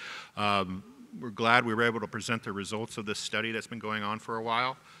office. We're glad we were able to present the results of this study that's been going on for a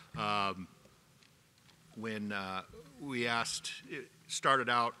while. When we asked, it started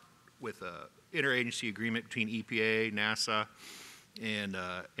out with an interagency agreement between EPA, NASA, and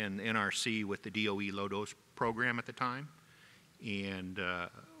NRC with the DOE low-dose program at the time. And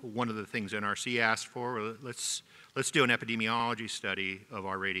one of the things NRC asked for, let's do an epidemiology study of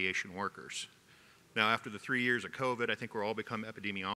our radiation workers. Now, after the 3 years of COVID, I think we're all become epidemiologists.